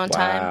assignments in on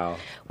time.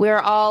 We're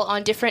all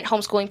on different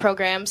homeschooling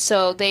programs,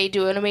 so they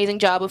do an amazing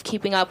job of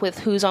keeping up with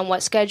who's on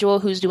what schedule,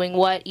 who's doing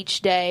what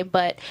each day.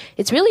 But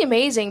it's really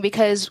amazing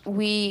because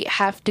we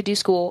have to do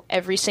school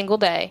every single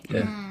day.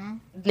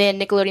 Then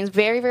Nickelodeon's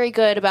very, very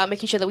good about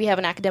making sure that we have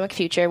an academic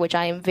future, which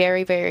I am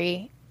very,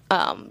 very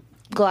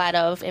glad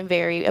of and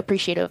very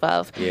appreciative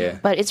of.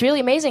 But it's really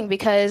amazing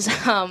because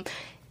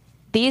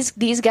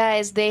these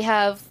guys,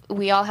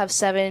 we all have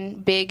 7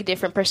 big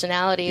different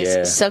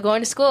personalities. So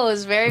going to school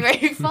is very,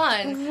 very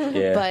fun.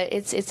 But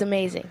it's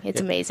amazing.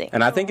 It's amazing.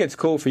 And I think it's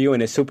cool for you,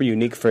 and it's super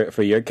unique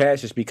for your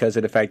cast, just because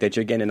of the fact that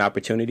you're getting an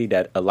opportunity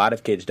that a lot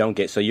of kids don't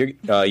get. So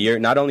you're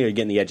not only are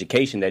getting the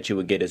education that you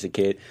would get as a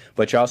kid,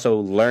 but you're also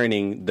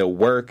learning the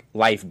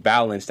work-life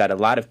balance that a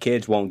lot of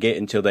kids won't get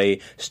until they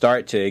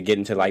start to get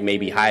into like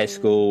maybe high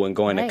school and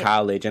going to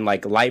college, and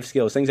like life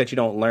skills, things that you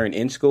don't learn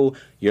in school,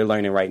 you're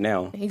learning right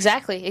now.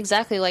 Exactly.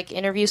 Like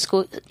interview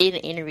skills,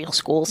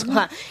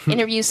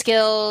 interview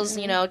skills,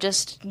 you know,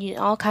 just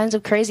all kinds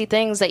of crazy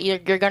things that you're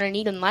going to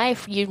need in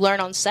life. You learn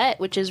on set,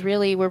 which is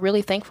we're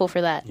really thankful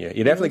for that. Yeah,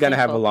 you're definitely going to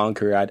have a long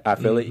career. I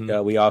feel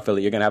it. We all feel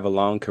it. You're going to have a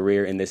long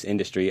career in this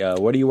industry.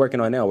 What are you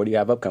working on now? What do you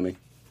have upcoming?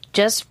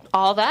 Just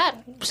all that.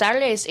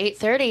 Saturdays,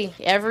 8:30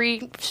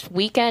 every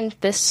weekend.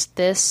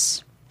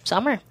 This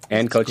summer.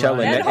 And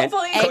Coachella. And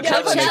hopefully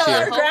Coachella next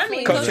year.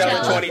 Grammy. Coachella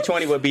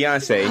 2020 with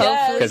Beyonce.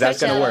 Because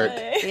that's going to work.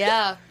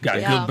 Yeah. Got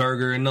a good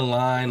burger in the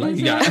line. Like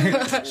you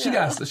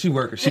got, she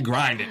working. She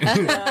grinding. You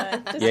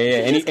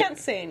just can't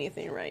say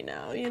anything right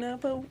now,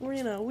 but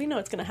we know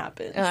it's going to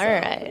happen. All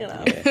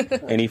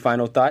right. Any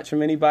final thoughts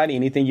from anybody?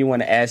 Anything you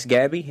want to ask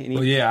Gabby?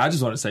 Well, I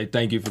just want to say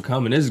thank you for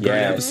coming. This is a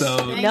great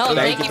episode. No,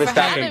 thank you for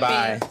stopping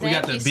by. We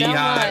got the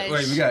Beehive.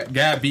 Wait, we got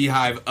Gab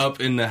Beehive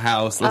up in the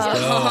house. Let's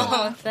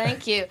go.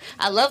 Thank you.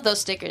 I love those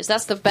stickers.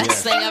 That's the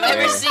best thing I've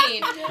ever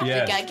seen.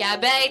 Yes. We got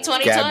Gabby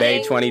 2020.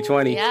 Gabby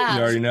 2020. Yeah.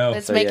 You already know.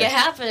 Let's make it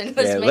happen.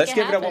 Let's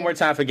give it up one more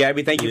time for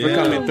Gabby. Thank you for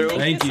coming through.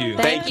 Thank you.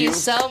 Thank you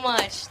so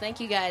much. Thank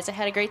you guys. I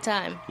had a great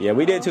time. Yeah,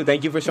 we did too.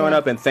 Thank you for showing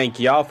up, and thank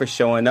y'all for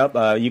showing up.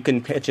 You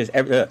can catch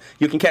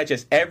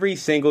us every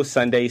single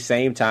Sunday,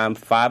 same time,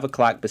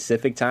 5:00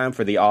 Pacific time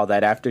for the All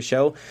That After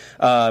show.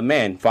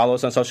 Follow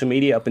us on social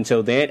media up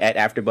until then at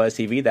AfterBuzz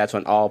TV. That's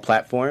on all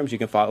platforms. You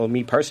can follow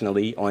me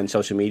personally on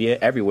social media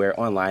everywhere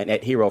online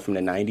at Hero from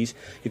the 90s.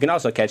 You can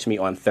also catch me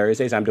on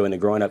Thursdays. I'm doing the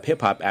Growing Up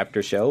Hip Hop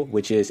After show,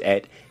 which is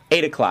at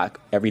 8:00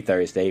 every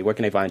Thursday. Where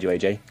can they find you,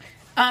 AJ?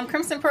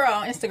 Crimson Pearl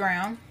on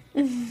Instagram.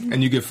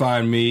 And you can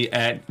find me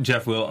at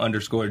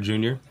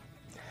JeffWill_Jr.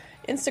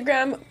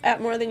 Instagram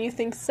at More Than You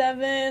Think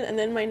 7, and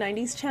then my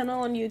 90s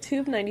channel on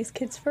YouTube, 90s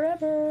Kids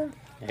Forever.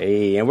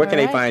 Hey, and where can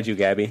they find you,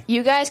 Gabby?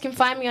 You guys can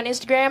find me on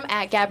Instagram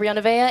at Gabrielle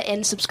Nevaeh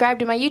and subscribe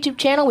to my YouTube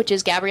channel, which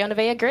is Gabrielle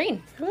Nevaeh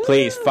Green.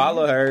 Please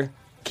follow her.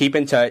 Keep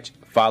in touch.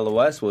 Follow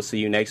us. We'll see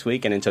you next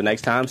week. And until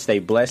next time, stay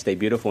blessed, stay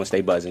beautiful, and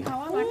stay buzzing. Oh,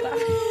 I like that.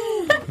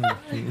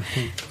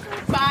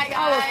 Bye,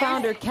 guys. Our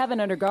founder, Kevin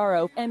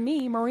Undergaro, and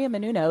me, Maria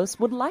Menounos,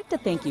 would like to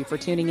thank you for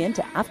tuning in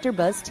to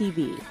AfterBuzz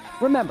TV.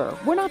 Remember,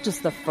 we're not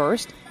just the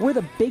first, we're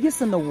the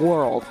biggest in the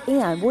world,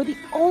 and we're the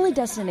only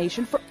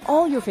destination for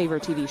all your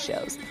favorite TV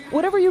shows.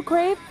 Whatever you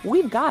crave,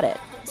 we've got it.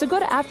 So go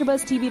to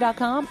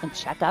AfterBuzzTV.com and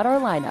check out our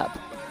lineup.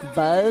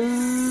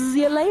 Buzz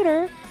you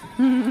later.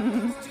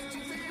 The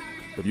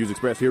views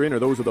expressed herein are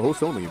those of the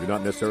hosts only and do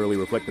not necessarily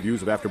reflect the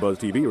views of AfterBuzz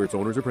TV or its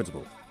owners or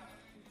principals.